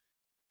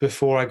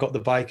before I got the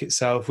bike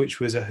itself, which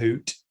was a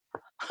hoot.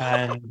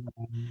 And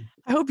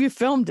I hope you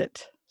filmed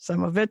it.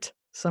 Some of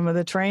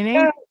the training.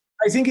 Yeah,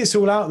 I think it's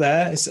all out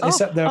there. It's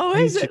up there. Oh,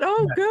 is it?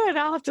 Oh, good.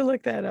 I'll have to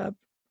look that up.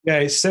 Yeah,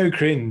 it's so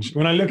cringe.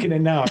 When I look at it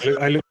now,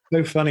 I look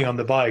so funny on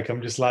the bike.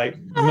 I'm just like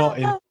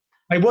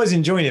I was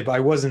enjoying it, but I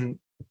wasn't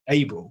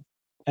able.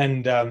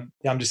 And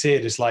I'm just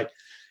here, just like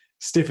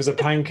stiff as a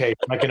pancake,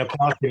 like in a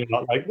parking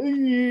lot, like.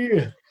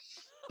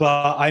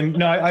 But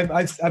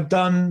I've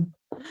done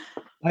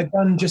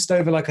just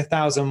over like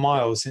 1,000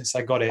 miles since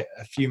I got it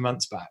a few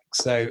months back.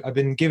 So I've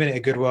been giving it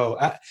a good whirl.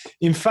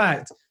 In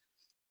fact,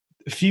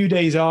 a few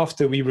days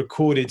after we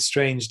recorded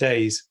Strange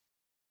Days,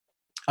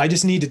 I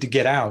just needed to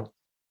get out.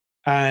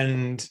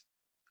 And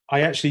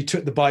I actually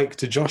took the bike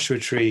to Joshua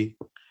Tree.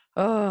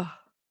 Oh.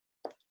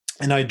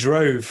 And I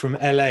drove from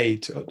LA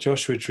to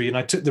Joshua Tree, and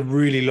I took the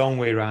really long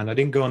way around. I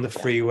didn't go on the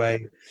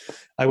freeway.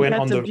 I went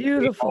on the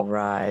beautiful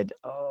ride.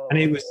 Oh. And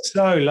it was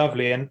so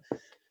lovely. And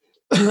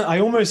I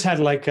almost had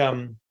like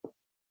a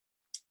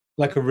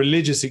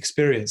religious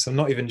experience. I'm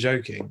not even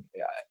joking.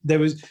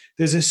 There's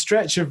a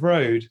stretch of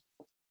road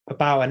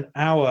about an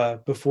hour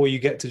before you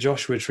get to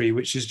Joshua Tree,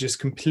 which is just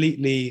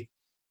completely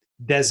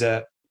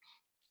desert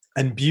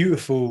and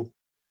beautiful,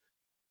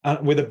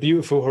 with a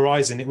beautiful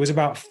horizon. It was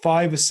about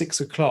 5 or 6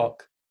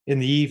 o'clock in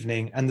the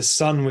evening, and the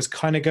sun was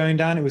kind of going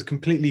down. It was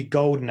completely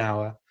golden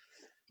hour.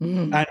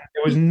 And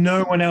there was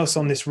no one else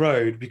on this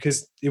road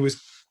because it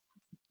was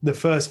the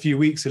first few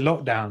weeks of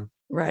lockdown.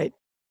 Right.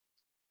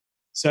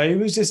 So it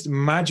was just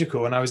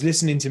magical. And I was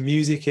listening to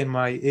music in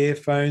my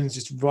earphones,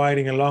 just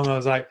riding along. I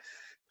was like,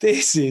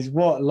 this is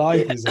what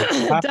life is like.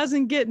 It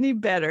doesn't get any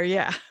better.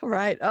 Yeah.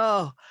 Right.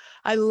 Oh,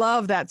 I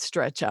love that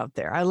stretch out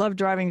there. I love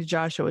driving to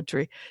Joshua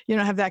Tree.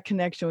 Have that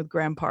connection with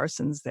Graham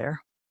Parsons there.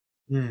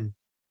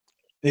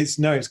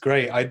 It's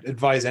great. I'd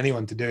advise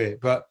anyone to do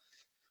it, but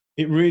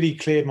it really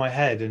cleared my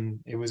head,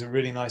 and it was a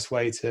really nice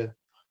way to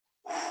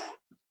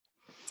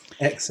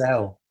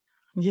excel.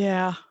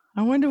 Yeah.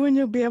 I wonder when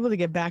you'll be able to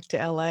get back to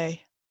LA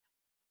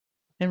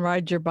and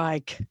ride your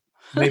bike.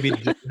 Maybe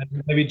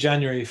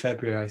January,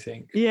 February, I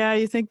think. Yeah,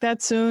 you think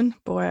that soon?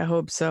 Boy, I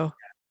hope so.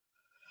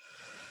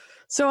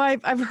 So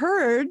I've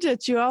heard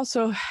that you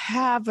also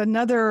have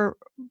another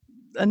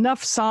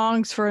enough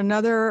songs for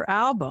another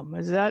album.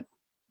 Is that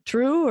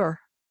true? Or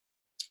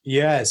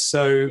Yeah.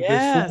 So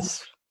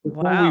yes,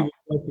 before wow. we were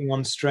working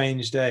on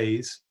Strange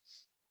Days,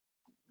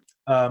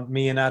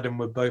 me and Adam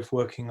were both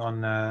working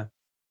on a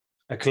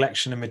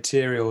collection of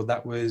material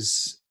that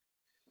was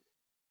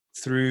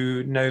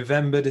through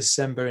November,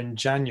 December, and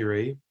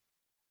January,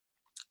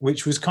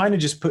 which was kind of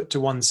just put to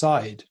one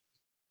side.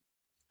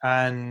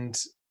 And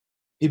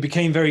it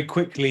became very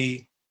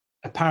quickly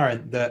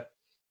apparent that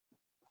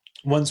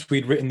once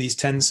we'd written these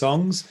 10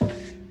 songs,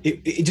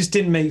 it just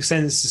didn't make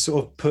sense to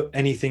sort of put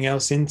anything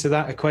else into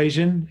that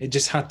equation. It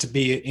just had to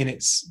be in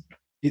its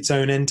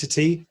own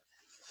entity.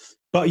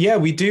 But yeah,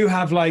 we do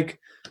have like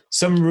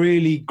some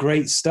really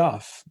great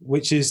stuff,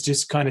 which is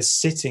just kind of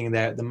sitting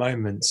there at the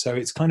moment. So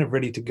it's kind of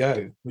ready to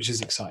go, which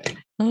is exciting.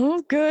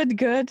 Oh,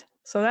 good.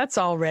 So that's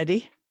all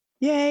ready.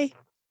 Yay.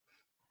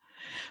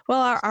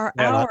 Well, our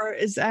hour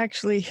is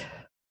actually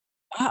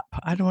up.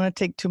 I don't want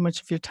to take too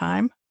much of your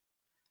time.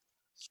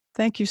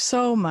 Thank you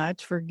so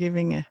much for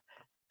giving a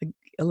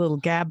little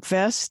gab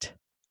fest.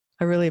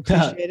 I really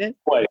appreciate it.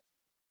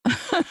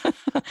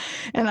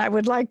 And I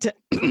would like to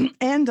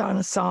end on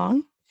a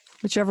song,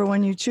 whichever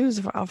one you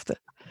choose off the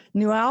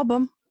new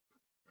album.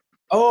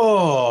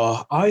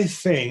 Oh, I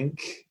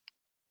think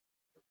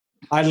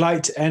I'd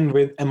like to end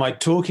with, am I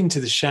talking to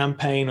the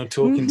champagne or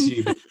talking to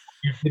you?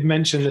 You did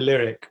mention the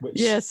lyric, which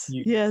yes.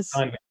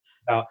 Kind of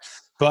about.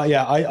 But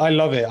yeah, I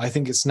love it. I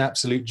think it's an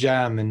absolute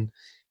jam and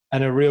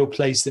a real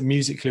place that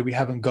musically we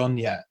haven't gone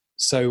yet.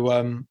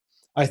 So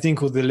I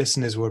think all the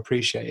listeners will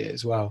appreciate it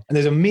as well. And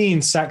there's a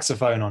mean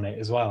saxophone on it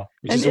as well,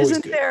 which is always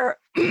good. There,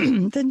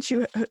 didn't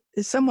you,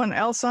 is someone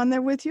else on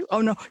there with you?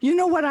 Oh no, you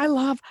know what I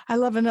love? I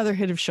love Another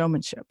Hit of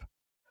Showmanship.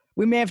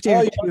 We may have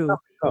to do two.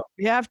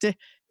 We have to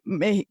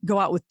go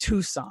out with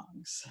 2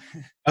 songs.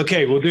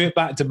 Okay, we'll do it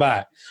back to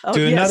back. Oh,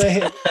 do yes.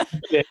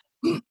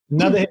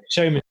 another hit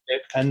showmanship,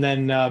 and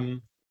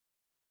then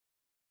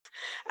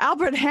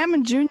Albert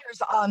Hammond Jr.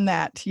 is on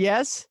that,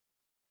 yes?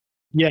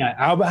 Yeah,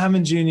 Albert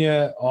Hammond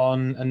Jr.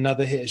 on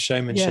Another Hit of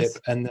Showmanship, Yes.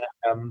 and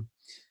then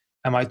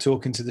Am I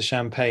Talking to the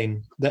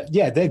Champagne?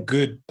 They're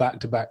good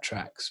back-to-back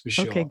tracks for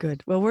sure. Okay,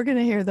 good. Well, we're going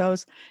to hear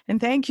those. And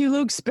thank you,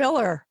 Luke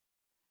Spiller.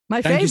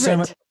 My Thank favorite. you so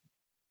much.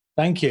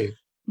 Thank you.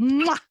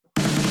 Mwah.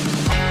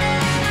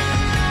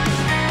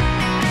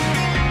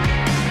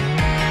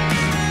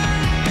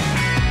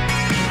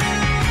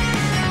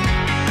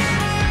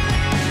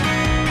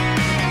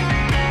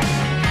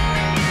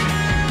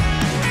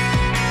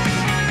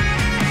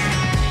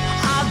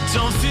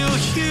 Don't feel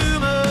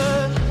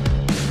human.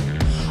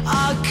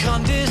 I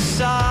can't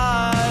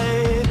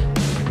decide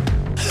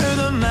who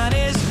the man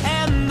is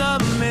in the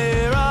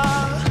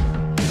mirror,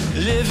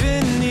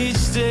 living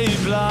each day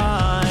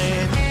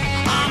blind.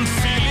 I'm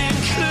feeling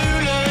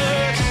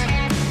clueless,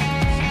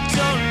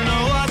 don't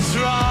know what's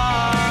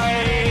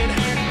right.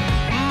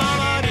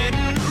 Mama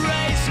didn't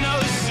raise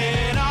no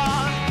sinner,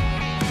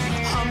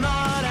 I'm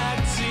not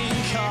acting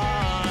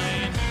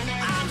kind.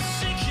 I'm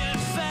sick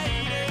and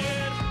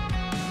faded,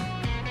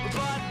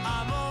 but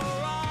I'm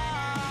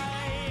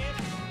alright.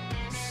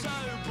 So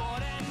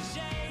bored and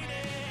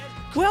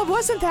jaded. Well,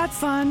 wasn't that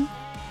fun?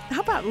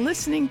 How about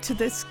listening to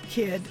this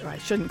kid? Or I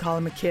shouldn't call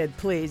him a kid,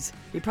 please.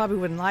 He probably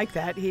wouldn't like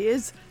that. He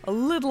is a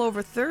little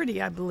over 30,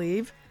 I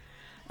believe.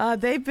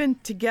 They've been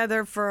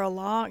together for a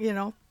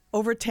long,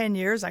 over 10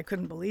 years. I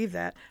couldn't believe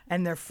that.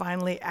 And they're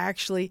finally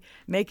actually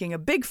making a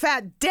big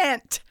fat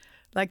dent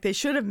like they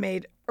should have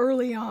made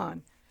early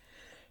on.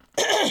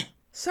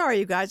 Sorry,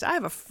 you guys. I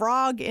have a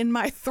frog in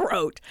my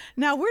throat.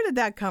 Now, where did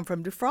that come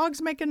from? Do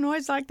frogs make a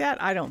noise like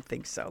that? I don't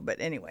think so. But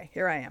anyway,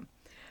 here I am.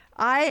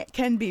 I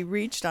can be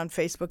reached on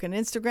Facebook and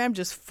Instagram.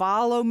 Just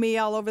follow me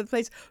all over the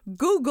place.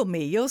 Google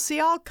me. You'll see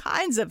all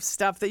kinds of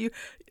stuff that you...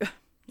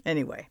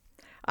 Anyway,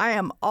 I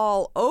am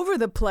all over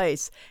the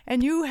place.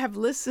 And you have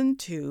listened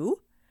to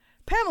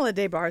Pamela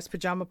Des Barres'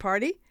 Pajama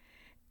Party.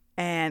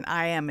 And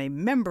I am a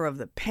member of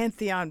the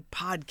Pantheon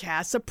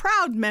Podcasts, a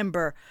proud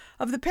member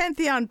of the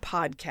Pantheon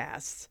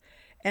Podcasts.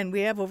 And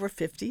we have over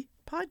 50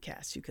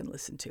 podcasts you can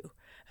listen to.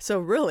 So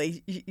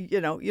really,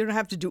 you don't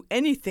have to do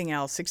anything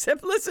else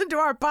except listen to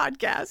our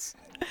podcasts.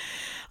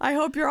 I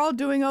hope you're all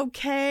doing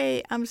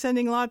okay. I'm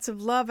sending lots of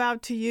love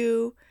out to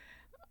you.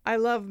 I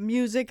love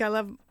music. I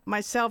love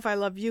myself. I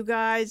love you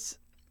guys.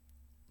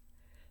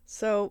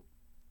 So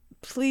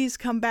please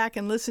come back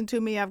and listen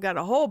to me. I've got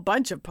a whole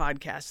bunch of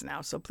podcasts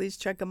now, so please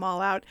check them all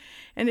out.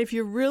 And if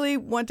you really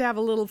want to have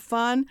a little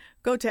fun,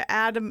 go to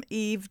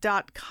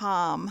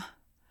adameve.com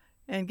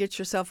and get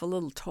yourself a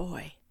little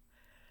toy.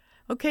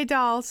 Okay,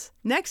 dolls.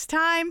 Next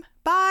time.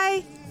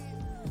 Bye.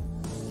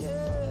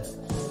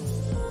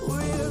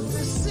 With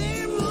the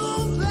same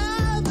old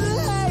bad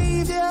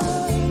behavior,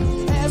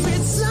 every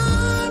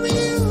time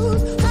you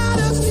had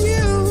a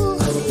few.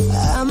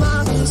 Am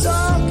I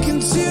talking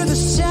to the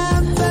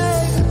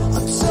champagne?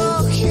 I'm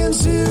talking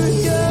to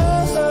you.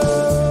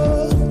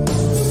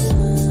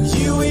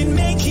 You ain't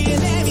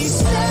making any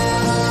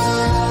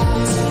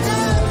sense.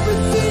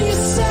 Everything you're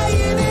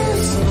saying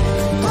is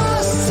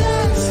past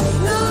tense,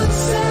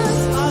 nonsense.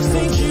 I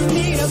think you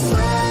need a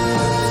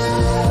friend.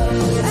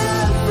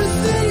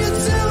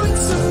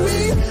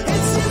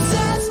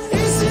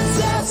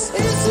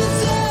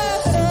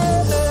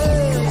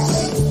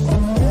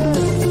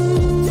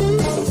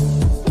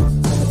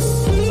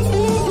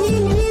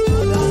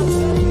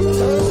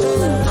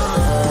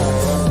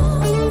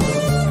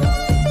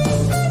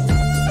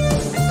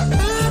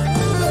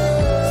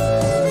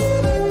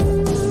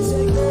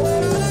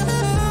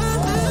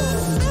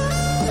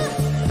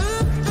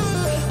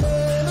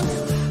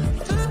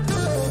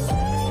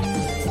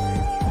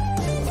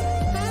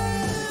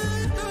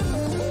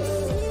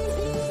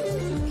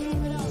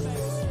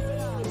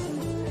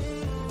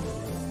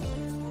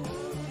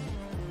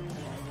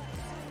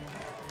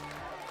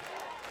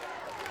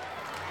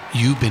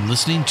 You've been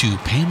listening to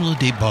Pamela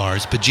Des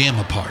Barres'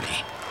 Pajama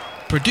Party,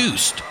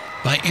 produced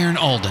by Aaron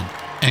Alden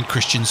and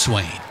Christian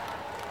Swain.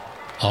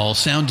 All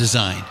sound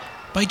design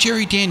by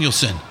Jerry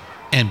Danielson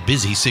and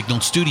Busy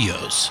Signal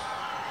Studios.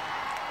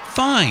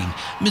 Find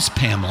Miss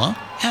Pamela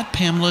at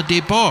Pamela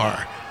Des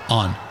Barres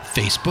on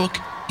Facebook,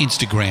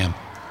 Instagram,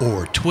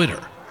 or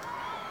Twitter.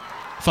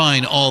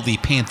 Find all the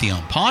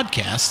Pantheon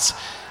podcasts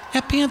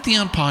at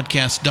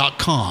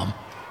pantheonpodcast.com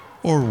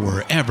or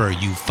wherever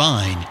you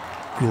find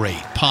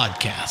great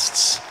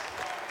podcasts.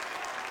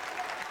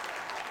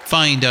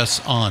 Find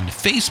us on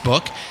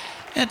Facebook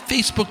at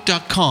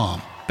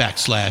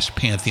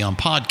facebook.com/Pantheon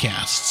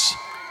Podcasts,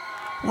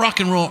 Rock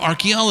and Roll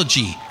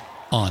Archaeology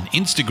on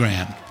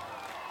Instagram,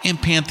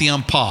 and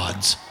Pantheon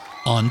Pods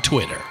on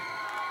Twitter.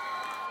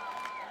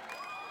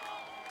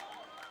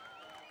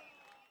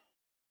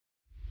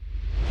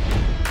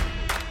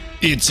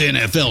 It's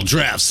NFL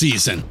draft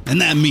season, and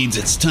that means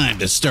it's time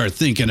to start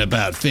thinking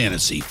about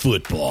fantasy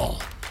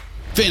football.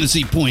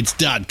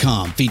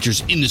 FantasyPoints.com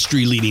features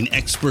industry-leading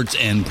experts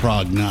and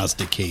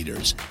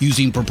prognosticators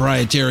using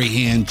proprietary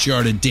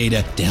hand-charted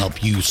data to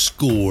help you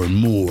score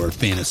more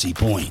fantasy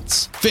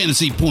points.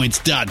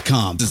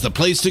 FantasyPoints.com is the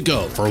place to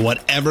go for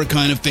whatever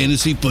kind of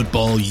fantasy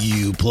football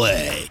you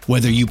play.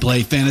 Whether you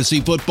play fantasy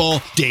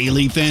football,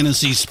 daily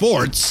fantasy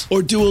sports,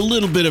 or do a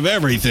little bit of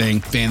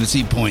everything,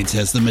 Fantasy Points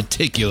has the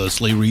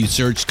meticulously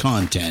researched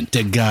content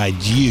to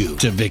guide you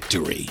to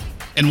victory.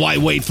 And why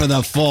wait for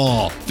the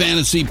fall?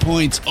 Fantasy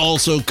Points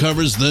also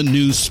covers the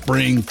new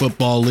spring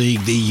football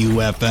league, the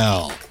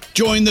UFL.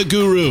 Join the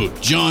guru,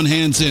 John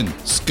Hansen,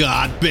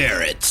 Scott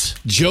Barrett,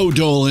 Joe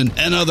Dolan,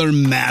 and other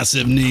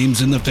massive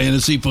names in the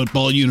fantasy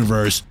football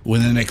universe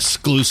with an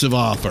exclusive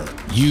offer.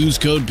 Use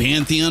code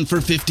Pantheon for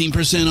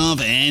 15% off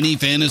any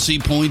Fantasy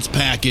Points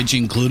package,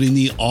 including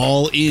the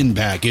all-in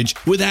package,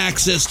 with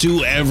access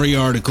to every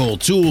article,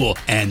 tool,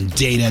 and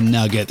data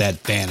nugget that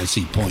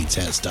Fantasy Points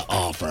has to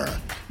offer.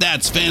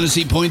 That's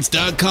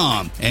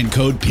FantasyPoints.com and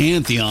code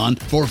Pantheon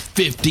for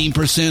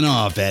 15%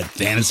 off at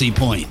Fantasy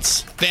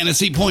Points.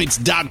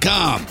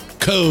 FantasyPoints.com,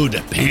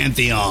 code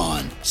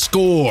Pantheon.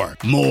 Score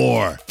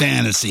more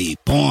fantasy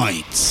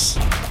points.